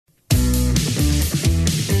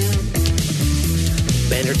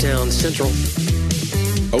Bantertown Central.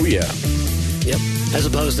 Oh, yeah. Yep. As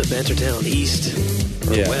opposed to Bantertown East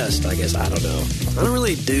or Yeah. West, I guess. I don't know. I don't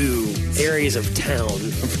really do areas of town.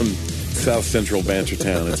 I'm from South Central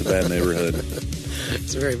Bantertown. It's a bad neighborhood.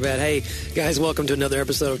 It's very bad. Hey, guys, welcome to another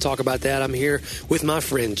episode of Talk About That. I'm here with my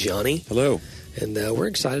friend Johnny. Hello. And we're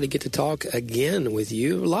excited to get to talk again with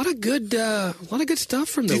you. A lot of good stuff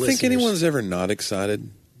from the listeners. Do you think anyone's ever not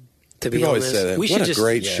excited? To be People always honest, say that. we What should a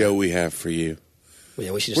great yeah. show we have for you.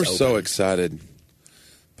 Yeah, we should We're just so open. excited.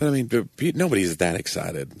 But, I mean, nobody's that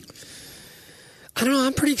excited. I don't know.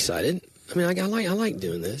 I'm pretty excited. I mean, I like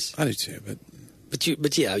doing this. I do too,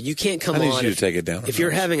 But yeah, you can't come I need on. you to take it down a If you're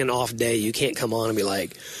notch. having an off day, you can't come on and be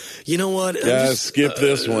like, you know what? skip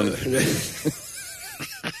this one.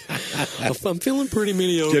 I'm feeling pretty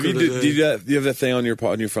mediocre Do today. you have that thing on your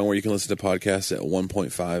phone where you can listen to podcasts at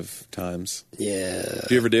 1.5 times? Yeah.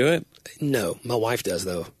 Do you ever do it? No, my wife does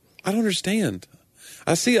though. I don't understand.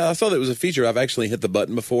 I saw that it was a feature. I've actually hit the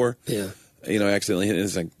button before. Yeah. Accidentally hit it.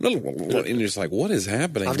 It's like, and you're just like, what is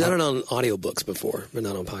happening? I've done it on audiobooks before, but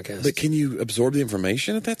not on podcasts. But can you absorb the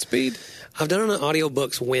information at that speed? I've done it on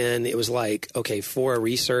audiobooks when it was like, okay, for a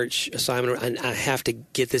research assignment, I have to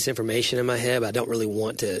get this information in my head, but I don't really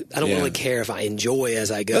want to. I don't Yeah. really care if I enjoy as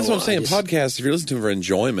I go. That's what I'm saying. I just- Podcasts, if you're listening to them for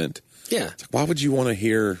enjoyment, Yeah. why would you want to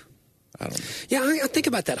hear, I don't know. Yeah, I think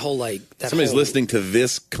about that whole Somebody's whole- listening to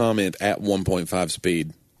this comment at 1.5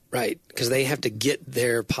 speed. Right, because they have to get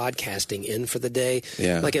their podcasting in for the day.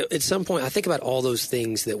 Yeah. Like at some point, I think about all those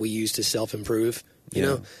things that we use to self-improve. You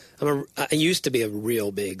know, I used to be a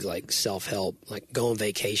real big self-help, go on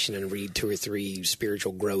vacation and read 2 or 3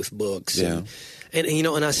 spiritual growth books. Yeah. And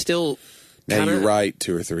I still Now kinda, you write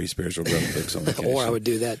 2 or 3 spiritual growth books on vacation. or I would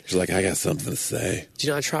do that. She's like, I got something to say.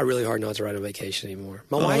 I try really hard not to write on vacation anymore.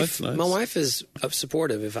 Oh, that's nice. My wife is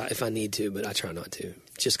supportive if I need to, but I try not to,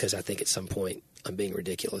 just because I think at some point I'm being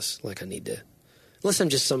ridiculous. Like I need to, unless I'm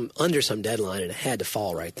just under some deadline and it had to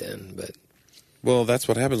fall right then. But Well, that's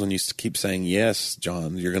what happens when you keep saying yes,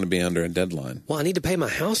 John. You're going to be under a deadline. I need to pay my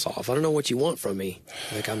house off. I don't know what you want from me.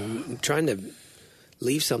 I'm trying to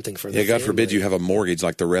leave something for the Yeah, God forbid family. you have a mortgage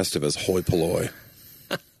like the rest of us, hoi polloi.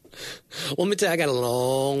 Well, let me tell you, I got a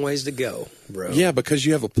long ways to go, bro. Yeah, because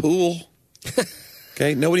you have a pool.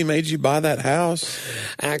 Okay, nobody made you buy that house.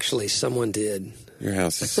 Actually, someone did. Your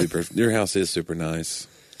house is super. Your house is super nice.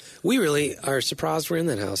 We really are surprised we're in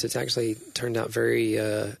that house. It's actually turned out very.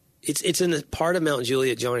 It's in a part of Mount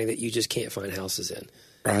Juliet, Johnny, that you just can't find houses in.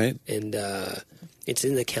 Right? And it's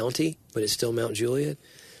in the county, but it's still Mount Juliet.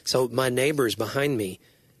 So my neighbors behind me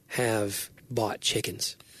have bought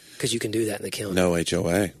chickens because you can do that in the county. No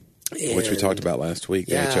HOA, which we talked about last week.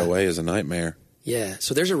 Yeah. The HOA is a nightmare. Yeah.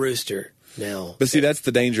 So there's a rooster now. But see, that's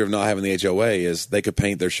the danger of not having the HOA is they could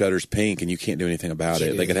paint their shutters pink and you can't do anything about Can't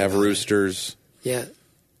it. do They could anything have about it. roosters. Yeah.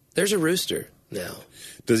 There's a rooster now.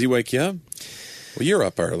 Does he wake you up? Well, you're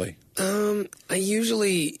up early. I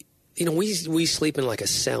usually, we sleep in like a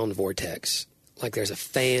sound vortex. Like there's a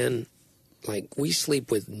fan. Like we sleep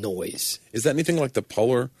with noise. Is that anything like the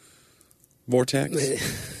polar vortex?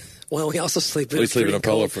 Well, we also sleep in We sleep in a pretty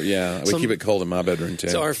cold. polar. We Some- keep it cold in my bedroom too.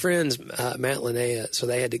 So our friends, Matt Linnea, so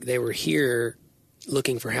they were here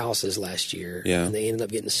looking for houses last year. Yeah. And they ended up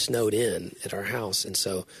getting snowed in at our house. And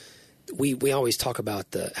so we always talk about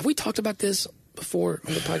have we talked about this before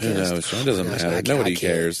on the podcast? Who knows? It doesn't Oh, gosh, matter. Nobody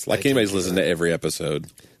cares. Like anybody's listening to every episode.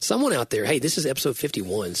 Someone out there, hey, this is episode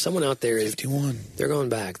 51. Someone out there is 51. They're going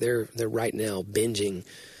back. They're right now binging.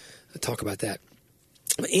 Talk about that.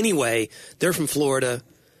 But anyway, they're from Florida,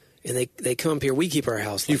 and they come up here. We keep our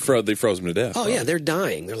house. They froze them to death. Oh right? yeah, they're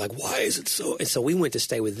dying. They're like, why is it so? And so we went to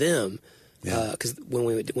stay with them because when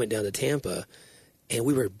we went down to Tampa, and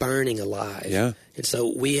we were burning alive. Yeah. And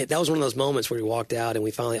so that was one of those moments where we walked out and we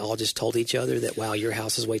finally all just told each other that, wow, your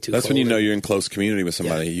house is way too That's cold. when you know you're in close community with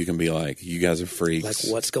somebody. You can be like, you guys are freaks.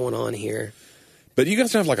 Like, what's going on here? But you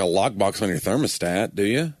guys don't have like a lockbox on your thermostat, do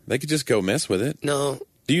you? They could just go mess with it. No.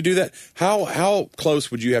 Do you do that? How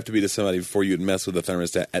close would you have to be to somebody before you'd mess with the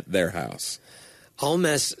thermostat at their house? I'll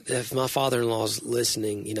mess if my father-in-law's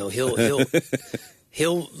listening.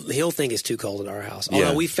 He'll he'll think it's too cold at our house. Yeah.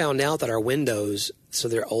 Although we found out that our windows, so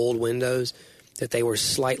they're old windows, that they were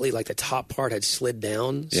slightly like the top part had slid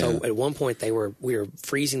down. So Yeah. at one point we were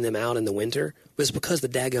freezing them out in the winter. It was because the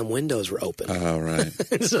daggum windows were open. Oh, right.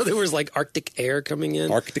 And so there was like Arctic air coming in.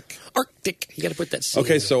 Arctic. You got to put that C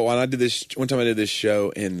Okay, in. so when I did this, one time I did this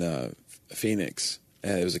show in Phoenix.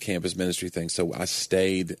 It was a campus ministry thing. So I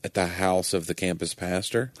stayed at the house of the campus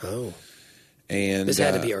pastor. Oh. And This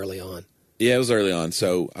had to be early on. Yeah, it was early on.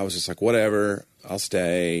 So I was just like, whatever, I'll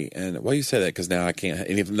stay. And why you say that? Because now I can't,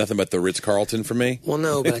 nothing but the Ritz-Carlton for me. Well,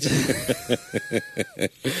 no, but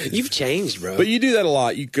you've changed, bro. But you do that a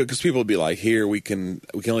lot because people will be like, here, we can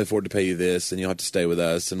only afford to pay you this, and you'll have to stay with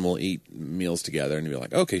us, and we'll eat meals together. And you'll be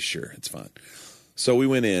like, okay, sure, it's fine. So we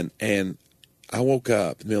went in, and I woke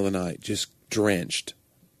up in the middle of the night just drenched,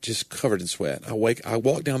 just covered in sweat. I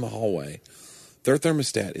walk down the hallway. Their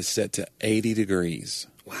thermostat is set to 80 degrees.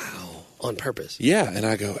 Wow. On purpose. Yeah, and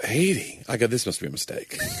I go, 80? I go, this must be a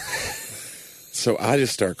mistake. So I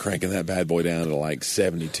just start cranking that bad boy down to like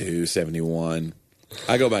 72, 71.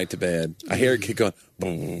 I go back to bed. I hear it kick on.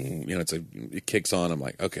 Boom. You know, it kicks on. I'm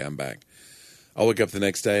like, okay, I'm back. I wake up the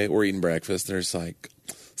next day. We're eating breakfast. And they're just like,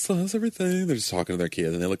 so how's everything? They're just talking to their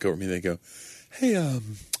kids. And they look over at me and they go, hey,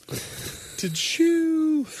 did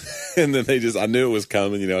you? And then I knew it was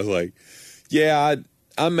coming. You know, I was like, yeah,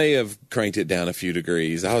 I may have cranked it down a few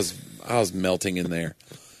degrees. I was melting in there.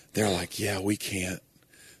 They're like, yeah, we can't.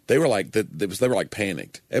 They were like they were like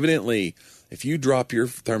panicked. Evidently, if you drop your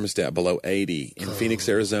thermostat below 80 in Phoenix,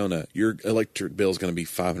 Arizona, your electric bill is going to be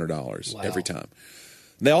 $500 every time.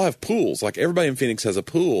 And they all have pools. Like everybody in Phoenix has a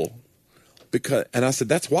pool. And I said,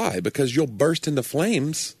 that's why, because you'll burst into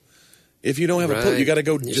flames if you don't have a pool. You got to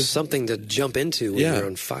go just something to jump into when you're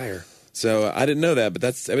on fire. So I didn't know that, but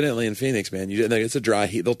that's evidently in Phoenix, man. It's a dry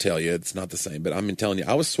heat. They'll tell you it's not the same, but I'm telling you,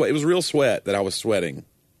 it was real sweat that I was sweating,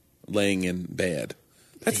 laying in bed.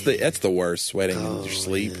 That's the worst, sweating in your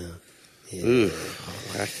sleep. Yeah. Ugh,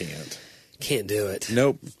 I Can't do it.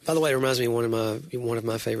 Nope. By the way, it reminds me of one of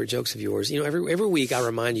my favorite jokes of yours. You know, every week I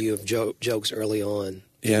remind you of jokes early on.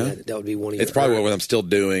 Yeah, that would be one of your. It's probably what I'm still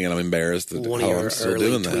doing, and I'm embarrassed that one of your I'm still early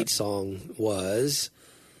doing tweet that. song was.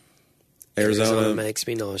 Arizona makes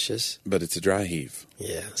me nauseous, but it's a dry heave.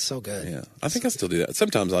 Yeah, so good. Yeah, I think I still do that.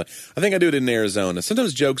 Sometimes I think I do it in Arizona.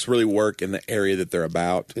 Sometimes jokes really work in the area that they're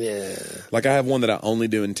about. Yeah, like I have one that I only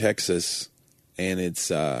do in Texas, and it's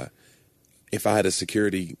if I had a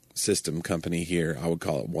security system company here, I would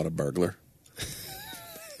call it Whataburglar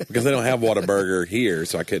because they don't have Whataburger here,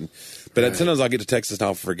 so I couldn't. But sometimes I'll get to Texas and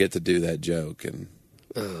I'll forget to do that joke, and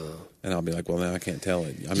I'll be like, well, now I can't tell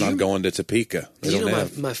it. I'm not going to Topeka. You know,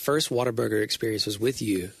 my first Whataburger experience was with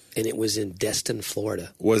you, and it was in Destin,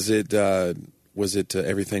 Florida. Was it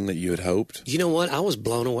everything that you had hoped? You know what? I was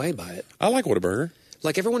blown away by it. I like Whataburger.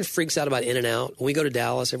 Like, everyone freaks out about In-N-Out. When we go to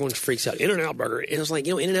Dallas, everyone freaks out. In-N-Out burger. And it was like,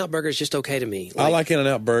 In-N-Out burger is just okay to me. I like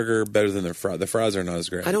In-N-Out burger better than their fries. The fries are not as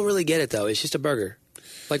great. I don't really get it, though. It's just a burger.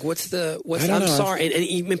 Like, I'm know. sorry. And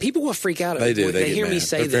even people will freak out. They do. They hear me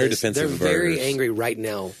say They're very this. defensive They're of very burgers. angry right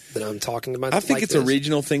now that I'm talking about. I think like it's this. a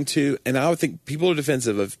regional thing, too. And I would think people are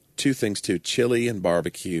defensive of two things, too, chili and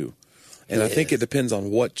barbecue. And I think it depends on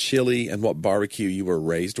what chili and what barbecue you were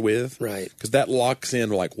raised with. Right. Because that locks in,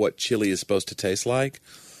 like, what chili is supposed to taste like.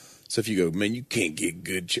 So if you go, man, you can't get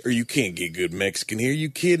good Mexican here. You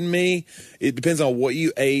kidding me? It depends on what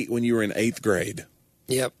you ate when you were in 8th grade.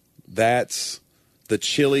 Yep. That's the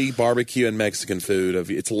chili, barbecue, and Mexican food.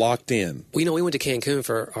 It's locked in. Well, we went to Cancun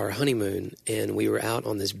for our honeymoon, and we were out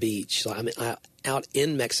on this beach. So out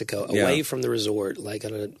in Mexico, away from the resort, like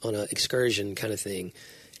on an excursion kind of thing.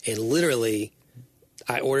 And literally,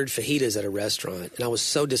 I ordered fajitas at a restaurant, and I was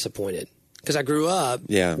so disappointed because I grew up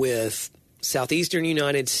with Southeastern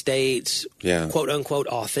United States, quote unquote,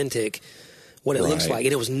 authentic. What it looks like,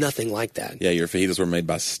 and it was nothing like that. Yeah, your fajitas were made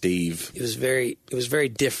by Steve. It was very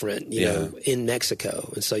different, you know, in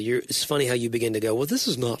Mexico. And so it's funny how you begin to go, well, these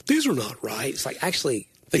are not right. It's like, actually,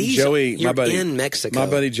 you're in Mexico. My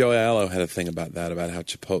buddy Joey Allo had a thing about that, about how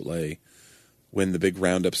Chipotle, when the big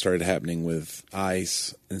roundup started happening with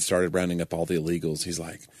ICE and started rounding up all the illegals,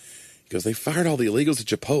 he goes, they fired all the illegals at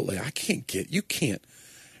Chipotle.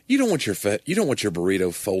 You don't want your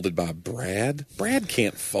burrito folded by Brad. Brad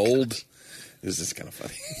can't fold. This is kind of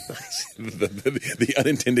funny. the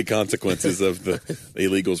unintended consequences of the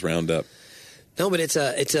illegals roundup. No, but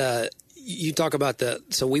you talk about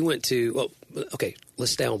so we went to, okay,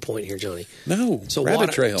 let's stay on point here, Johnny. No, so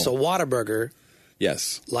Rabbit Trail. So Whataburger.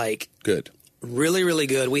 Yes. Like. Good. Really, really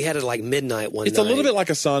good. We had it like midnight one night. It's a little bit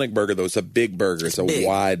like a Sonic burger, though. It's a big burger. It's a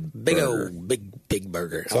wide burger. Big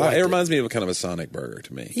burger. So it reminds me of a kind of a Sonic burger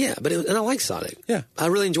to me. Yeah, and I like Sonic. Yeah. I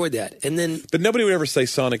really enjoyed that. And then, but nobody would ever say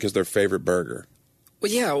Sonic is their favorite burger.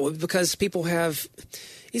 Well, yeah, because people have...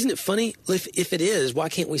 Isn't it funny? If it is, why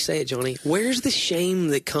can't we say it, Johnny? Where's the shame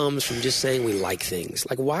that comes from just saying we like things?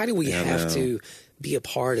 Like, why do we have to be a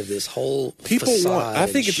part of this whole facade? I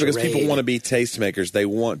think it's because people want to be tastemakers. They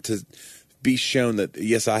want to be shown that,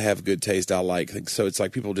 yes, I have good taste, I like things. So it's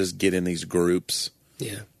like people just get in these groups.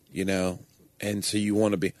 Yeah. You know? And so you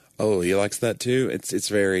want to be, oh, he likes that too. It's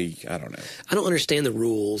very, I don't know. I don't understand the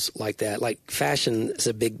rules like that. Like fashion is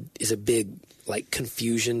a big like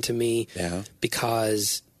confusion to me. Yeah.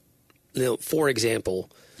 Because, for example,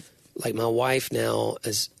 like my wife now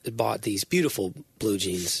has bought these beautiful blue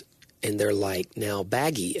jeans, and they're like now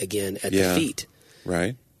baggy again at the feet.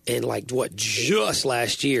 Right. And like just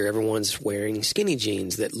last year, everyone's wearing skinny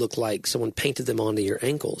jeans that look like someone painted them onto your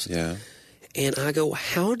ankles. Yeah. And I go,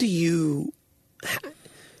 how do you?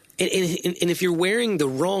 And if you're wearing the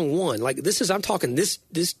wrong one, like I'm talking this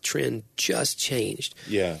trend just changed.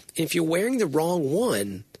 Yeah. And if you're wearing the wrong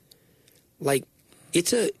one, like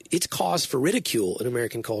it's cause for ridicule in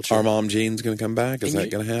American culture. Are mom jeans going to come back? Is that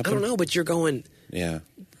going to happen? I don't know, but you're going. Yeah.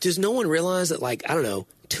 Does no one realize that, like, I don't know,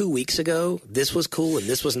 2 weeks ago, this was cool and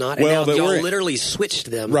this was not? And well, now y'all literally switched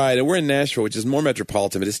them. Right. And we're in Nashville, which is more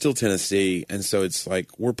metropolitan, but it's still Tennessee. And so it's like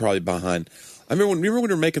we're probably behind. I remember when we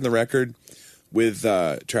were making the record with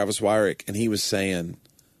Travis Wyrick, and he was saying,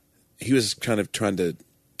 he was kind of trying to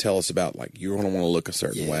tell us about, like, you're going to want to look a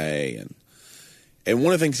certain way. And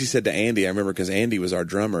one of the things he said to Andy, I remember because Andy was our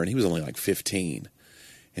drummer, and he was only like 15.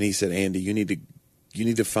 And he said, Andy, you need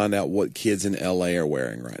to find out what kids in L.A. are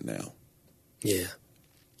wearing right now. Yeah.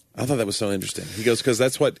 I thought that was so interesting. He goes, because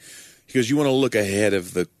you want to look ahead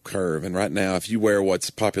of the curve. And right now, if you wear what's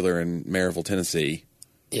popular in Maryville, Tennessee,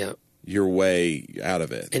 you're way out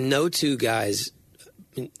of it. And no two guys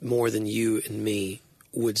more than you and me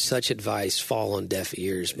would such advice fall on deaf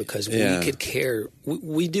ears, because we could care.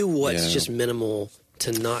 We do what's just minimal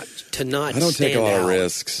to not I don't take a lot of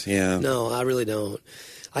risks. Yeah. No, I really don't.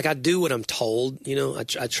 Like, I do what I'm told. I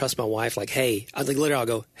trust my wife. Like, hey, I'll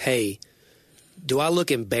go, hey, do I look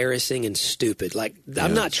embarrassing and stupid? Like,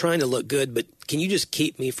 I'm not trying to look good, but can you just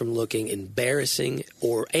keep me from looking embarrassing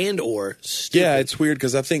or stupid? Yeah, it's weird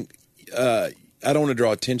because I think I don't want to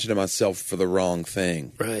draw attention to myself for the wrong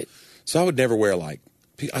thing. Right. So I would never wear, like,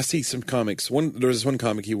 I see some comics. There was this one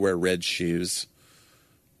comic, he wear red shoes,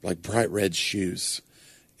 like bright red shoes.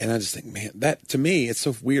 And I just think, man, that to me, it's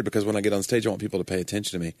so weird because when I get on stage, I want people to pay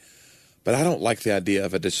attention to me. But I don't like the idea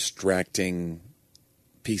of a distracting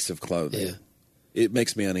piece of clothing. Yeah. It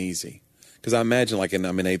makes me uneasy. Because I imagine, like,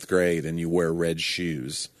 I'm in 8th grade and you wear red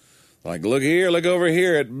shoes. Like, look over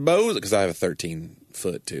here at Bose. Because I have a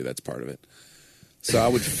 13-foot, too. That's part of it. So I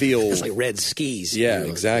would feel... It's like red skis. Yeah,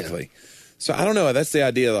 exactly. Yeah. So I don't know. That's the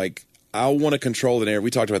idea, like, I want to control the narrative.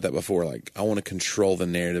 We talked about that before. Like, I want to control the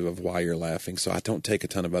narrative of why you're laughing, so I don't take a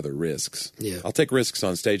ton of other risks. Yeah. I'll take risks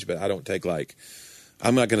on stage, but I don't take, like,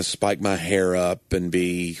 I'm not going to spike my hair up and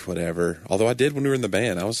be whatever. Although I did when we were in the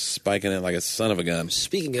band. I was spiking it like a son of a gun.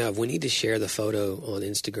 Speaking of, we need to share the photo on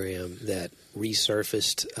Instagram that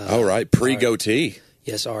resurfaced. Oh, right. Pre-goatee.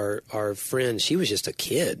 Yes, our friend, she was just a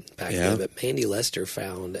kid back then, but Mandy Lester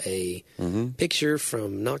found a picture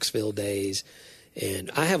from Knoxville days.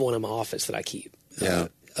 And I have one in my office that I keep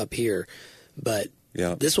up here. But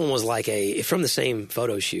this one was like from the same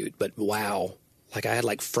photo shoot, but wow. Like, I had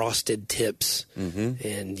like frosted tips,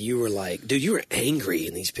 and you were like, dude, you were angry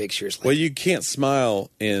in these pictures. Like, well, you can't smile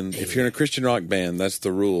if you're in a Christian rock band, that's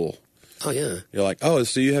the rule. Oh, yeah. You're like, oh,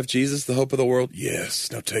 so you have Jesus, the hope of the world?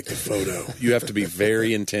 Yes, now take the photo. You have to be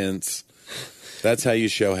very intense. That's how you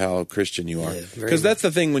show how Christian you are. Because that's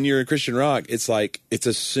the thing, when you're in Christian rock, it's like, it's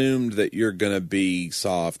assumed that you're going to be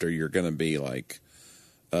soft or you're going to be like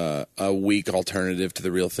a weak alternative to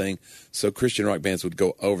the real thing. So Christian rock bands would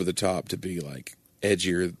go over the top to be like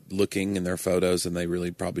edgier looking in their photos than they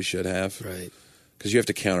really probably should have. Right. Because you have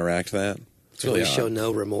to counteract that. It's really we show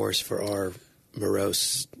no remorse for our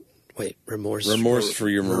remorse for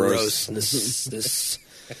your moroseness.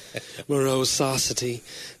 Morosity.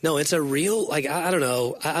 No, it's a real, like, I don't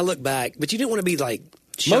know. I look back, but you didn't want to be like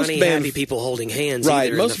shiny, happy people holding hands.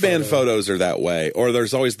 Right. Most band photos are that way. Or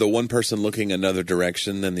there's always the one person looking another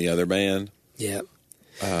direction than the other band. Yeah.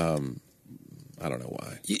 I don't know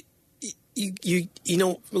why. You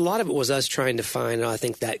know, a lot of it was us trying to find, I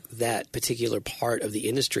think, that particular part of the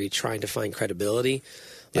industry trying to find credibility.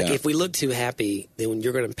 Like, if we look too happy, then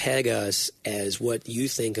you're going to peg us as what you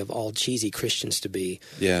think of all cheesy Christians to be.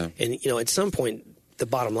 Yeah. And, at some point, the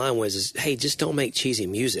bottom line was, hey, just don't make cheesy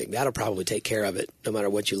music. That'll probably take care of it, no matter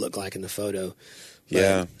what you look like in the photo.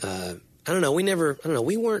 But, I don't know. We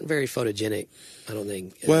weren't very photogenic, I don't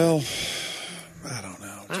think. Well, I don't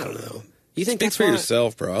know. I don't know. You think that's for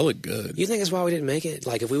yourself, bro. I look good. You think that's why we didn't make it?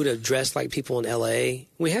 Like, if we would have dressed like people in L.A.,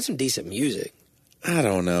 we had some decent music. I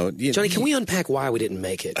don't know. Johnny, can we unpack why we didn't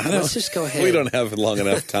make it? Let's just go ahead. We don't have long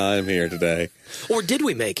enough time here today. Or did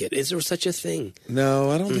we make it? Is there such a thing?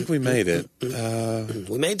 No, I don't think we made it.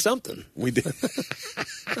 We made something. We did.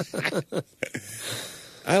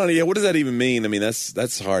 I don't know. Yeah, what does that even mean? I mean,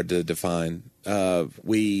 that's hard to define.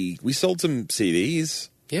 We sold some CDs.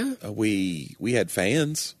 Yeah. We had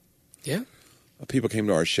fans. Yeah. People came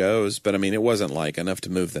to our shows, but I mean, it wasn't like enough to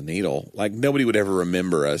move the needle. Like nobody would ever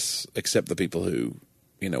remember us except the people who,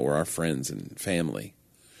 were our friends and family.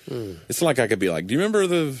 It's like I could be like, "Do you remember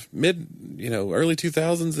the early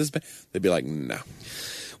 2000s?" This band? They'd be like, "No."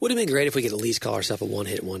 Would have been great if we could at least call ourselves a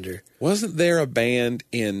one-hit wonder. Wasn't there a band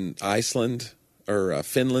in Iceland or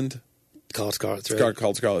Finland Called Scarlet Thread?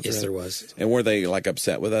 called Scarlet Thread? Yes, there was. And were they like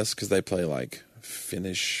upset with us because they play like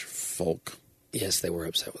Finnish folk? Yes, they were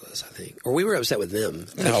upset with us, I think. Or we were upset with them.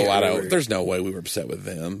 No, can't I don't. remember. There's no way we were upset with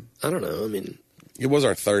them. I don't know. I mean, It was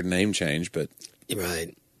our third name change, but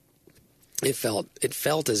right. It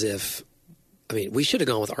felt as if, I mean, we should have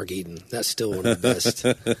gone with Ark Eden. That's still one of the best.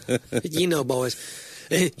 Boys,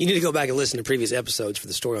 you need to go back and listen to previous episodes for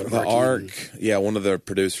the story on the Ark Eden. yeah, one of the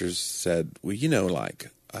producers said, "Well,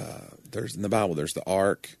 there's in the Bible, there's the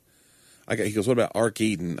Ark." He goes, "What about Ark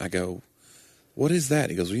Eden?" I go, "What is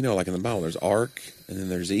that?" He goes, "Well, like in the Bible, there's Ark and then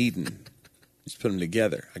there's Eden. Just put them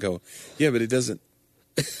together." I go, "Yeah, but it doesn't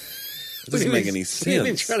make any sense." You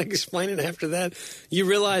didn't try to explain it after that. You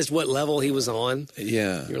realized what level he was on.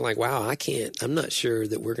 Yeah, You're like, wow, I'm not sure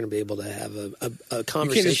that we're going to be able to have a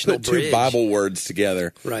conversational you can't just put bridge. two Bible words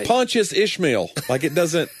together. Right. Pontius Ishmael. Like it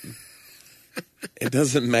doesn't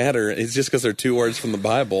matter. It's just because they're two words from the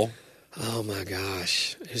Bible. Oh my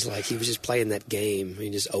gosh. It's like he was just playing that game. He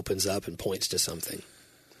just opens up and points to something.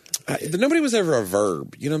 Nobody was ever a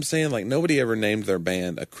verb. You know what I'm saying? Like nobody ever named their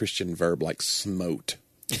band a Christian verb like smote.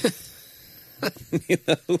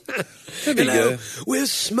 That'd be good. We're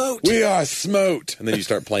smote. We are smote. And then you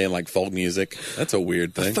start playing like folk music. That's a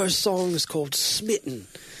weird thing. The first song is called Smitten.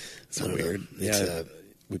 It's weird. It's yeah.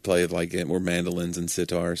 We play it like we're mandolins and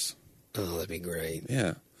sitars. Oh, that'd be great.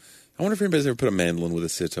 Yeah. I wonder if anybody's ever put a mandolin with a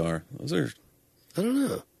sitar. I don't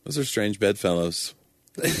know. Those are strange bedfellows.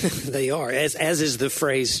 They are, as is the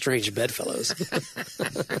phrase "strange bedfellows."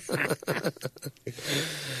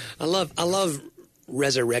 I love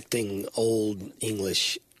resurrecting old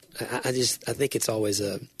English. I think it's always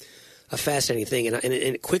a fascinating thing, and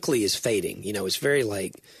it quickly is fading. It's very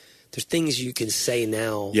like there's things you can say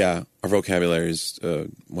now. Yeah, our vocabulary is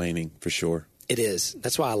waning for sure. It is.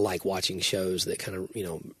 That's why I like watching shows that kind of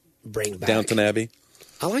bring back Downton Abbey.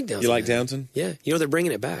 I like Downton. You like Abbey. Downton? Yeah, they're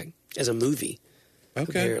bringing it back as a movie. Okay.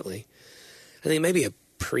 Apparently, I think maybe a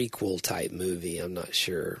prequel type movie. I'm not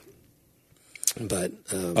sure, but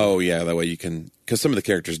oh yeah, that way you can because some of the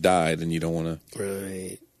characters died and you don't want to.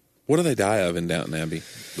 Right. What do they die of in Downton Abbey?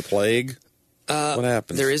 The plague. What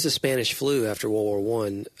happens? There is a Spanish flu after World War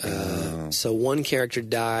I. So one character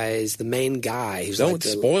dies. The main guy. Who's don't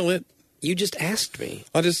spoil it. You just asked me.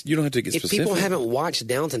 You don't have to get if specific. If people haven't watched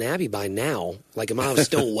Downton Abbey by now, am I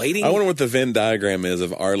still waiting? I wonder what the Venn diagram is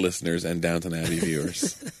of our listeners and Downton Abbey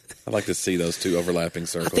viewers. I'd like to see those two overlapping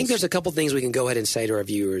circles. I think there's a couple things we can go ahead and say to our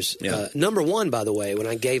viewers. Yeah. Number one, by the way, when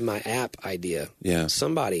I gave my app idea, yeah.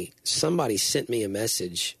 somebody sent me a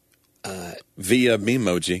message via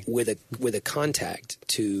Memoji with a contact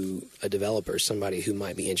to a developer, somebody who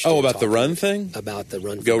might be interested. Oh, about the run thing? About the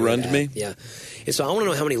run. Go Run to Me? Yeah. And so I want to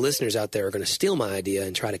know how many listeners out there are going to steal my idea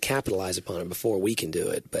and try to capitalize upon it before we can do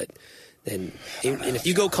it. But then, and if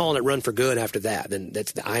you go calling it Run for Good after that, then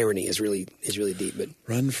that's the irony is really deep. But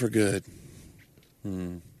Run for Good.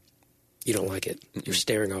 You don't like it. You're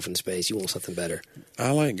staring off in space. You want something better. I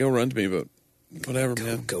like Go Run to Me, but whatever,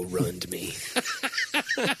 man. Go Run to Me.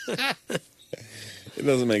 It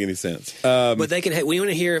doesn't make any sense. But they can. We want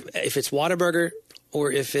to hear if it's Whataburger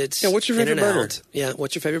or if it's what's your favorite burger? Yeah,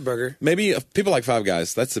 what's your favorite burger? Maybe people like Five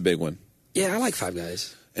Guys. That's the big one. Yeah, I like Five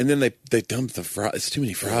Guys. And then they dump the fries. It's too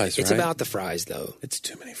many fries, It's right? about the fries, though. It's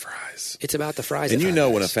too many fries. It's about the fries. And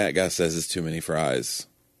when a fat guy says it's too many fries.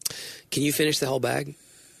 Can you finish the whole bag?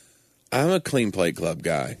 I'm a clean plate club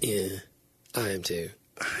guy. Yeah, I am too.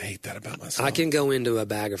 I hate that about myself. I can go into a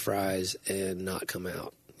bag of fries and not come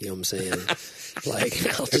out. You know what I'm saying?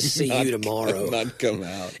 I'll just see you tomorrow. Not come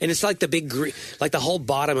out. And it's like the big, the whole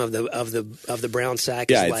bottom of the brown sack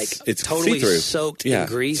is it's totally see-through. soaked in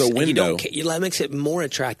grease. It's a window. That makes it more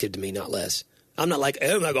attractive to me, not less. I'm not like,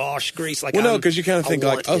 oh my gosh, grease. No, because you kind of think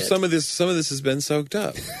some of this has been soaked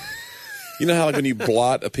up. You know how when you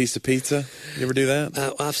blot a piece of pizza, you ever do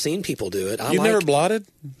that? I've seen people do it. You've never blotted?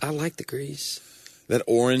 I like the grease. That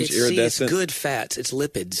orange iridescent. It's good fats. It's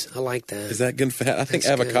lipids. I like that. Is that good fat? I think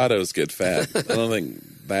avocado is good fat. I don't think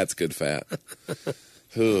that's good fat.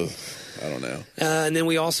 I don't know. And then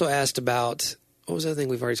we also asked about, what was the other thing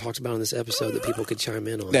we've already talked about in this episode that people could chime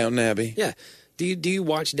in on? Downton Abbey. Yeah. Do you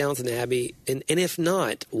watch Downton Abbey? And if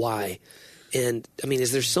not, why? And, I mean,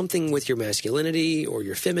 is there something with your masculinity or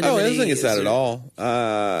your femininity? Oh, I don't think it's that at all.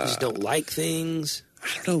 You just don't like things? I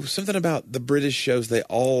don't know. Something about the British shows, they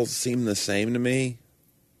all seem the same to me.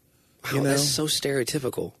 Wow, that's so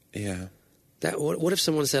stereotypical. Yeah. What if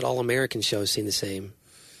someone said all American shows seem the same?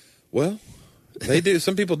 Well, they do.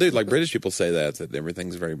 Some people do. Like British people say that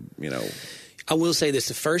everything's very, I will say this.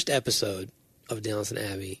 The first episode of Downton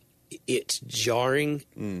Abbey, it's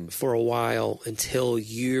jarring for a while until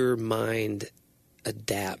your mind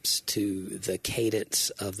adapts to the cadence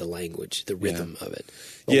of the language, the rhythm of it.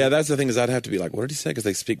 But that's the thing is I'd have to be like, what did he say? Because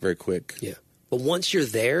they speak very quick. Yeah. But once you're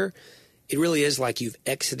there, it really is like you've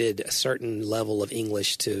exited a certain level of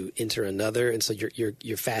English to enter another, and so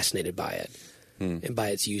you're fascinated by it and by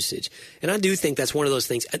its usage. And I do think that's one of those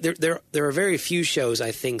things. There are very few shows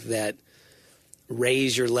I think that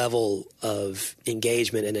raise your level of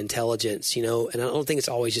engagement and intelligence, and I don't think it's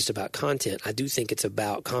always just about content. I do think it's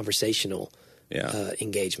about conversational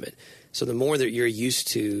engagement. So the more that you're used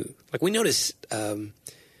to, like we notice,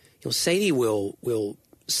 Sadie will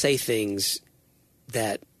say things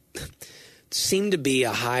that seem to be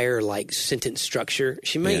a higher like sentence structure.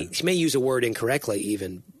 She may use a word incorrectly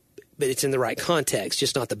even, but it's in the right context,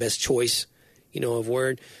 just not the best choice, of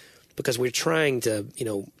word. Because we're trying to,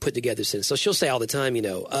 put together sentences. So she'll say all the time,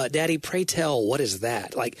 Daddy, pray tell, what is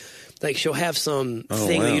that? Like she'll have some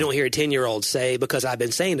thing that you don't hear a 10-year-old say because I've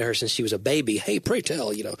been saying to her since she was a baby, hey, pray tell,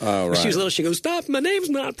 Oh, right. When she was little, she goes, stop, my name's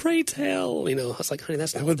not pray tell. I was like, honey,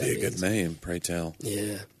 that's not what that means. That would be a good name, pray tell.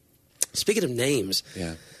 Yeah. Speaking of names,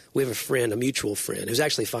 we have a mutual friend, who's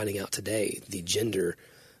actually finding out today the gender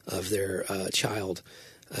of their child.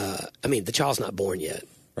 The child's not born yet.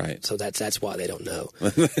 Right. So that's why they don't know.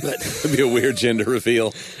 But it'd be a weird gender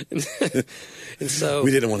reveal. And so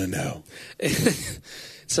we didn't want to know.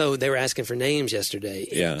 So they were asking for names yesterday.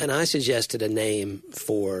 Yeah. And I suggested a name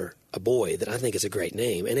for a boy that I think is a great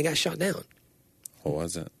name, and it got shot down. What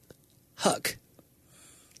was it? Huck.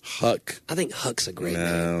 Huck. I think Huck's a great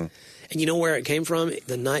name. And you know where it came from?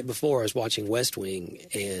 The night before, I was watching West Wing,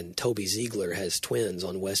 and Toby Ziegler has twins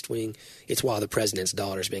on West Wing. It's while the president's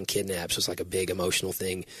daughter's been kidnapped, so it's like a big emotional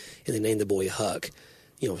thing. And they named the boy Huck,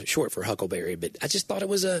 short for Huckleberry. But I just thought it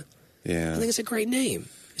was I think it's a great name.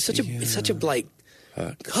 It's such a like,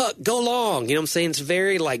 Huck, go long. You know what I'm saying? It's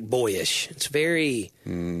very like boyish. It's very,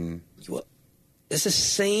 it's the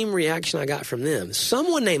same reaction I got from them.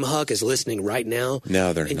 Someone named Huck is listening right now.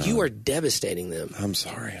 No, they're not. And you are devastating them. I'm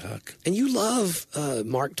sorry, Huck. And you love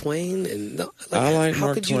Mark Twain. And I like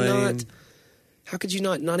Mark Twain. How could you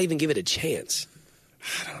not even give it a chance?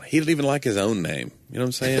 I don't know. He didn't even like his own name. You know what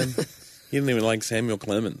I'm saying? He didn't even like Samuel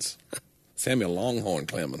Clemens. Samuel Longhorn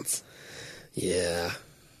Clemens. Yeah.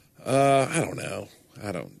 I don't know.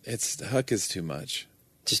 Huck is too much.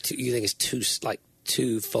 You think it's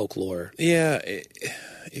too folklore? Yeah,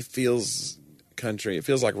 it feels country. It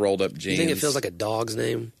feels like rolled up jeans. You think it feels like a dog's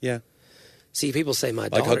name? Yeah. See, people say my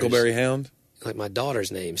like Huckleberry Hound. Like my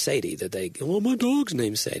daughter's name, Sadie. My dog's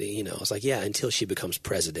name, Sadie. I was like, yeah, until she becomes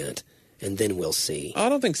president, and then we'll see. I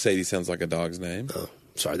don't think Sadie sounds like a dog's name. Oh,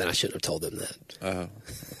 sorry, then I shouldn't have told them that. Oh.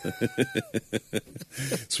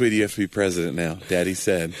 Sweetie, you have to be president now. Daddy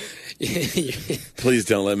said. Please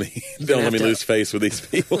don't let me lose face with these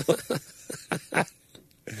people. I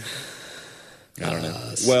don't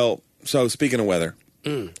know. Well, so speaking of weather,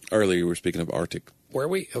 earlier you were speaking of Arctic. Were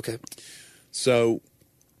we? Okay. So,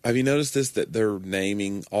 have you noticed this, that they're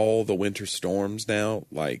naming all the winter storms now?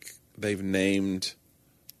 Like, they've named,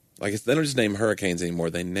 they don't just name hurricanes anymore,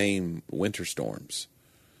 they name winter storms.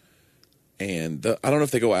 And I don't know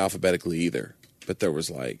if they go alphabetically either, but there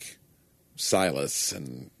was Silas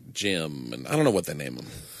and Jim, and I don't know what they name them.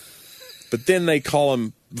 But then they call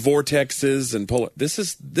them vortexes and polar. This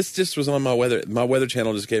just was on my weather. My Weather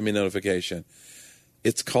Channel just gave me a notification.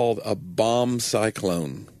 It's called a bomb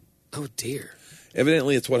cyclone. Oh dear!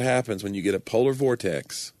 Evidently, it's what happens when you get a polar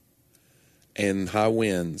vortex and high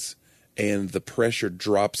winds, and the pressure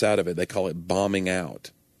drops out of it. They call it bombing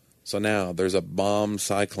out. So now there's a bomb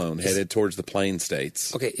cyclone headed towards the plain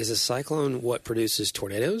states. Okay, is a cyclone what produces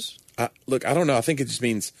tornadoes? Look, I don't know. I think it just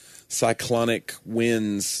means cyclonic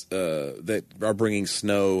winds that are bringing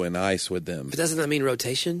snow and ice with them. But doesn't that mean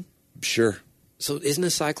rotation? Sure. So isn't a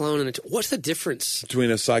cyclone and what's the difference between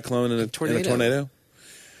a cyclone and a tornado?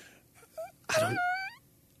 I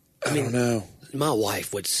don't know. My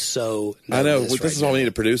wife would so. I know. This is why we need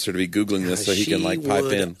a producer to be Googling this so he can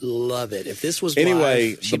pipe in. Love it. If this was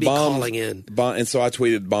anyway, live, she'd be calling in. And so I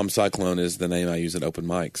tweeted bomb cyclone is the name I use at open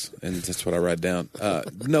mics, and that's what I write down.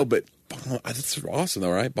 No, but that's awesome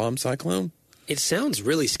though, right? Bomb cyclone. It sounds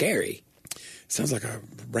really scary. It sounds like a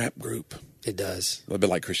rap group. It does. A little bit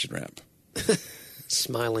like Christian rap.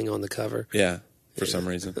 Smiling on the cover. Yeah, for some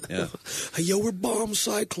reason. Yeah. Hey, yo, we're bomb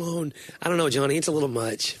cyclone. I don't know, Johnny. It's a little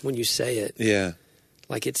much when you say it. Yeah.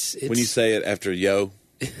 Like it's when you say it after yo,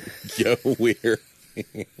 we're.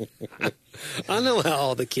 I know how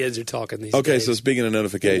all the kids are talking these days. Okay, so speaking of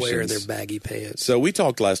notifications. Wearing their baggy pants. So we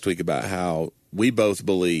talked last week about how we both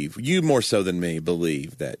believe, you more so than me,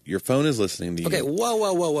 believe that your phone is listening to you. Okay,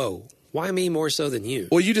 whoa. Why me more so than you?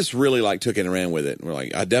 Well, you just really took it and ran with it. And we're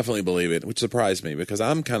like, I definitely believe it, which surprised me because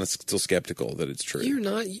I'm kind of still skeptical that it's true. You're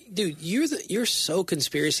not, dude. You're so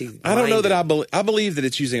conspiracy. I don't know that I believe that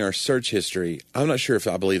it's using our search history. I'm not sure if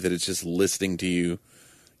I believe that it's just listening to you,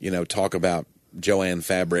 talk about Joanne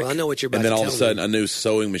fabric. Well, I know what you're about to tell me. And then all of a sudden, me. a new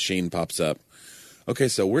sewing machine pops up. Okay,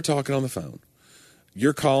 so we're talking on the phone.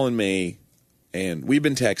 You're calling me, and we've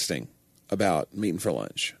been texting about meeting for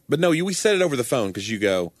lunch. But no, we said it over the phone because you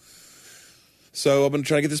go, so I'm going to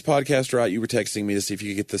try to get this podcast right. You were texting me to see if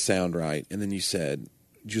you could get the sound right. And then you said,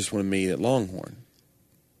 you just want to meet at Longhorn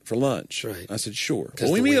for lunch. Right. I said, sure.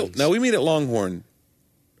 Well, we meet at Longhorn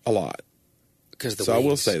a lot. Because the wings. I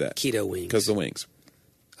will say that. Keto wings. Because the wings.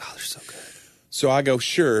 Oh, they're so good. So I go,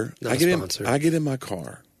 sure. Not I sponsored. get in my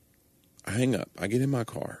car. I hang up. I get in my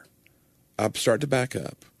car. I start to back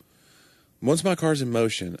up. Once my car's in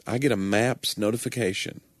motion, I get a Maps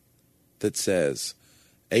notification that says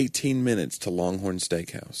 18 minutes to Longhorn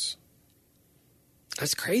Steakhouse.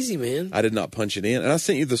 That's crazy, man. I did not punch it in, and I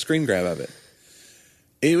sent you the screen grab of it.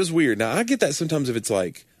 It was weird. Now, I get that sometimes if it's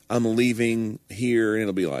like I'm leaving here and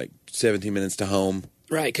it'll be like 17 minutes to home.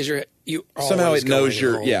 Right, because you somehow it knows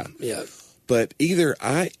you're home. Yeah. But either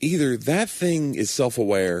that thing is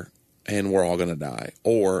self-aware and we're all going to die,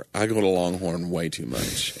 or I go to Longhorn way too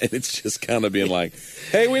much, and it's just kind of being like,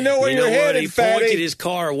 "Hey, we know where you're headed, He fatty." pointed his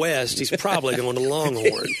car west. He's probably going to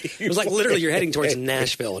Longhorn. It was like literally you're heading towards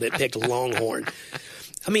Nashville, and it picked Longhorn.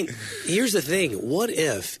 I mean, here's the thing. What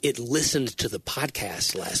if it listened to the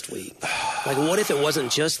podcast last week? Like, what if it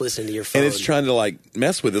wasn't just listening to your phone? And it's trying to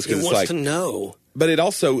mess with us because it wants to know. But it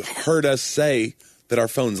also heard us say that our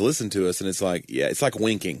phones listen to us, and it's like, yeah, it's like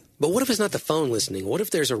winking. But what if it's not the phone listening? What if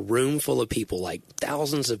there's a room full of people, like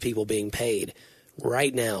thousands of people being paid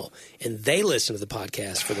right now, and they listen to the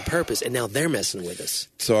podcast for the purpose, and now they're messing with us?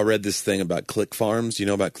 So I read this thing about Click Farms. You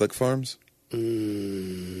know about Click Farms? I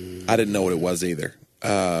didn't know what it was either.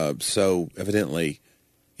 So evidently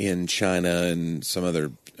in China and some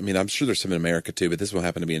other, I'm sure there's some in America too, but this one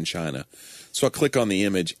happened to be in China. So I click on the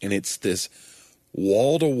image, and it's this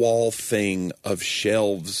wall-to-wall thing of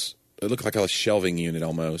shelves. It looked like a shelving unit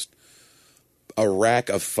almost. A rack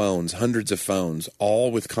of phones, hundreds of phones,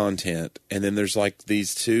 all with content. And then there's like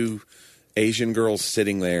these two Asian girls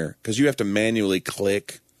sitting there because you have to manually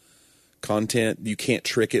click content. You can't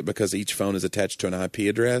trick it because each phone is attached to an IP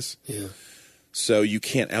address. Yeah. So you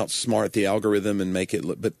can't outsmart the algorithm and make it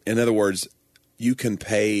look. But in other words, you can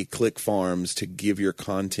pay Click Farms to give your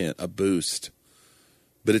content a boost.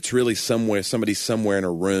 But it's really somebody somewhere in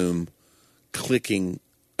a room clicking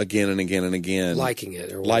again and again and again. Liking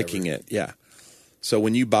it or whatever. Liking it, yeah. So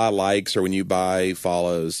when you buy likes or when you buy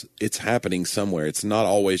follows, it's happening somewhere. It's not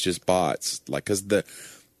always just bots. Because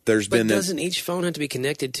there's been this. Doesn't each phone have to be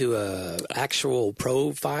connected to a actual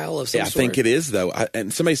profile of some sort? I think it is, though.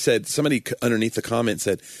 And somebody underneath the comment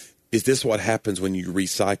said, is this what happens when you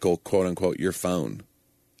recycle, quote unquote, your phone?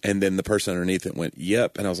 And then the person underneath it went,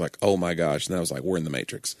 yep. And I was like, oh my gosh. And then I was like, we're in the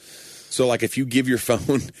Matrix. So like if you give your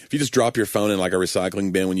phone, if you just drop your phone in like a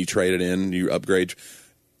recycling bin when you trade it in, you upgrade,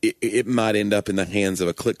 it might end up in the hands of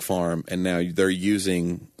a Click Farm. And now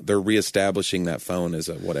they're reestablishing that phone as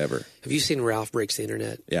a whatever. Have you seen Ralph Breaks the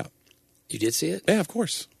Internet? Yeah. You did see it? Yeah, of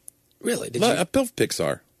course. Really? Did I you? love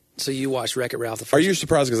Pixar. So you watched Wreck-It Ralph the first Are you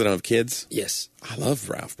surprised because I don't have kids? Yes. I love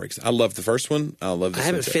Ralph Breaks. I love the first one. I love this I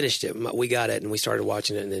haven't one too. finished it. We got it and we started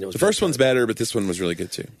watching it, and then it was The first one's better, but this one was really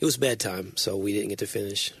good too. It was bedtime, so we didn't get to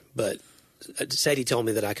finish. But Sadie told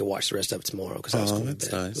me that I could watch the rest of it tomorrow because I was going to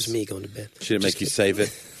bed. Nice. It was me going to bed. She didn't make you save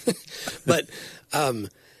it. But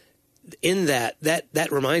in that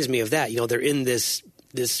reminds me of that. They're in this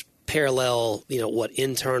parallel,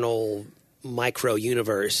 internal micro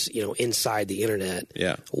universe, inside the internet,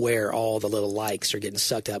 where all the little likes are getting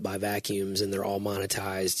sucked up by vacuums and they're all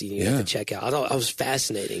monetized. You have to check out. I thought it was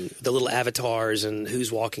fascinating, the little avatars and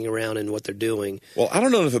who's walking around and what they're doing. Well, I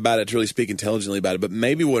don't know enough about it to really speak intelligently about it, but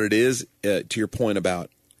maybe what it is, to your point about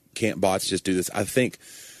can't bots just do this, I think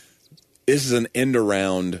this is an end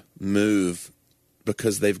around move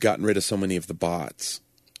because they've gotten rid of so many of the bots.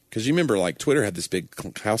 Because you remember, like, Twitter had this big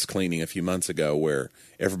house cleaning a few months ago where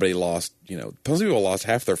everybody lost, most people lost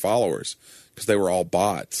half their followers because they were all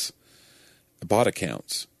bots, bot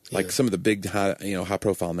accounts. Like some of the big high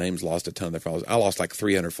profile names lost a ton of their followers. I lost like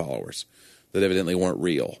 300 followers that evidently weren't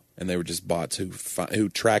real, and they were just bots who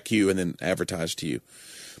track you and then advertise to you.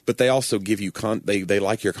 But they also give you they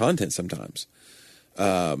like your content sometimes.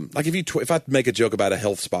 Like if I make a joke about a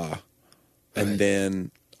health spa, and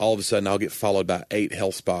then all of a sudden I'll get followed by 8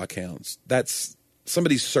 health spa accounts. That's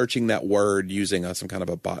somebody's searching that word using some kind of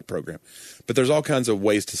a bot program. But there's all kinds of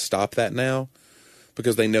ways to stop that now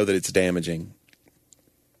because they know that it's damaging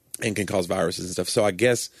and can cause viruses and stuff. So I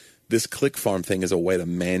guess this click farm thing is a way to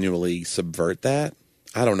manually subvert that.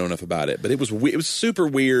 I don't know enough about it, but it was super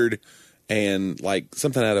weird and like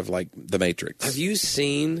something out of like The Matrix. Have you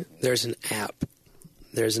seen? There's an app.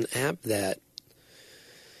 There's an app that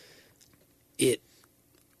you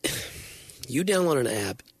download an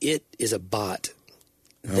app. It is a bot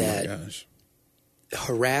that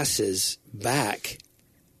harasses back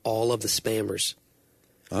all of the spammers.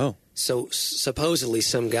 Oh. So supposedly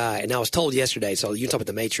some guy, and I was told yesterday, so you talk about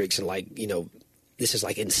The Matrix and like, this is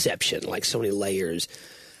like Inception, like so many layers.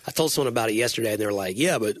 I told someone about it yesterday and they're like,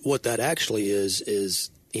 yeah, but what that actually is,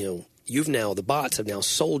 the bots have now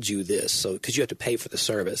sold you this, so because you have to pay for the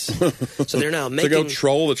service. So they're now making... to go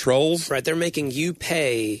troll the trolls? Right, they're making you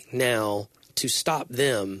pay now to stop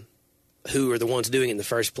them who are the ones doing it in the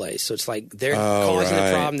first place. So it's like they're causing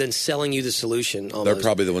the problem, then selling you the solution. Almost. They're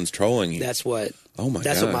probably the ones trolling you. That's what. Oh my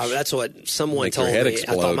gosh! That's what someone Make told your head me.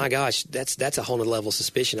 explode. I thought, my gosh, that's a whole nother level of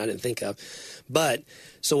suspicion I didn't think of. But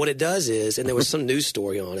so what it does is, and there was some news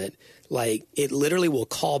story on it. Like it literally will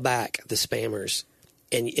call back the spammers,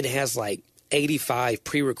 and it has like 85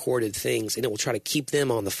 pre-recorded things, and it will try to keep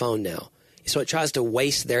them on the phone now. So it tries to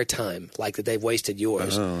waste their time, like that they've wasted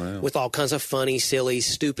yours, with all kinds of funny, silly,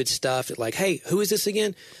 stupid stuff. Like, hey, who is this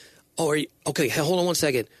again? Oh, okay, hold on one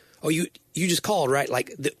second. Oh, you just called, right?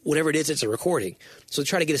 Like, whatever it is, it's a recording. So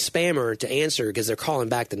try to get a spammer to answer because they're calling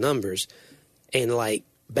back the numbers. And, like,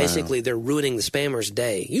 basically they're ruining the spammer's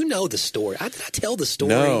day. You know the story. Did I tell the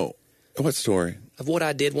story? No. What story? Of what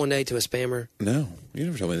I did one day to a spammer? No. You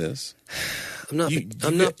never told me this.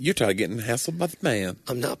 You're tired of getting hassled by the man.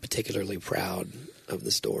 I'm not particularly proud of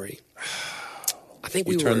the story. I think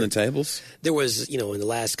you turned the tables. There was, in the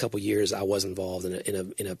last couple of years, I was involved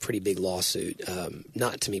in a pretty big lawsuit.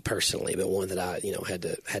 Not to me personally, but one that I,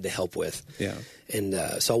 had to help with. Yeah.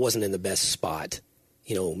 And so I wasn't in the best spot.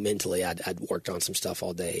 Mentally, I'd worked on some stuff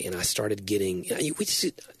all day, and I started getting.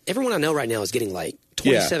 Everyone I know right now is getting like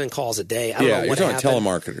 27 calls a day. I don't know what you're happened. talking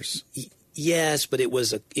telemarketers. Yes, but it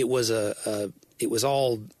was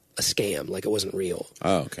all a scam. Like it wasn't real.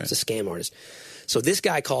 Oh, okay. It's a scam artist. So this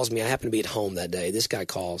guy calls me. I happened to be at home that day. This guy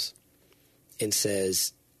calls and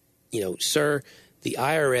says, sir, the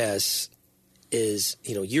IRS is,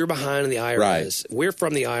 you're behind in the IRS. Right. We're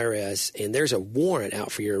from the IRS, and there's a warrant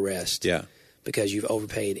out for your arrest. Yeah. Because you've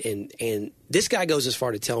overpaid. And this guy goes as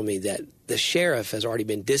far to tell me that the sheriff has already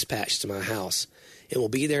been dispatched to my house and will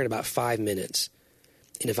be there in about 5 minutes.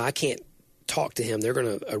 And if I can't talk to him, they're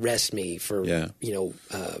going to arrest me for,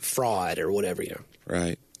 fraud or whatever,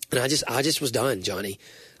 Right. And I just was done, Johnny.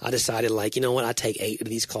 I decided, like, you know what? I take 8 of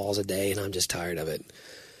these calls a day, and I'm just tired of it.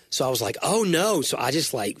 So I was like, oh, no. So I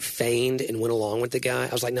just, like, feigned and went along with the guy.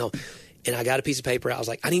 I was like, no. And I got a piece of paper. I was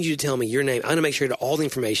like, I need you to tell me your name. I'm going to make sure you get all the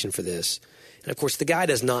information for this. And, of course, the guy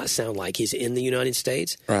does not sound like he's in the United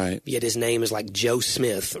States. Right. Yet his name is like Joe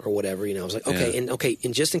Smith or whatever. I was like, okay,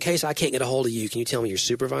 and just in case I can't get a hold of you, can you tell me your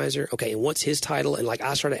supervisor? Okay, and what's his title? And, like,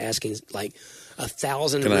 I started asking, like,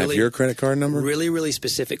 1,000 Can I have your credit card number? Really, really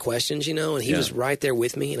specific questions, and he was right there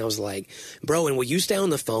with me. And I was like, bro, and will you stay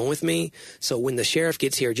on the phone with me? So when the sheriff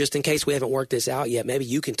gets here, just in case we haven't worked this out yet, maybe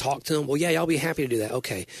you can talk to him. Well, yeah, I'll be happy to do that.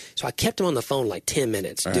 Okay. So I kept him on the phone like 10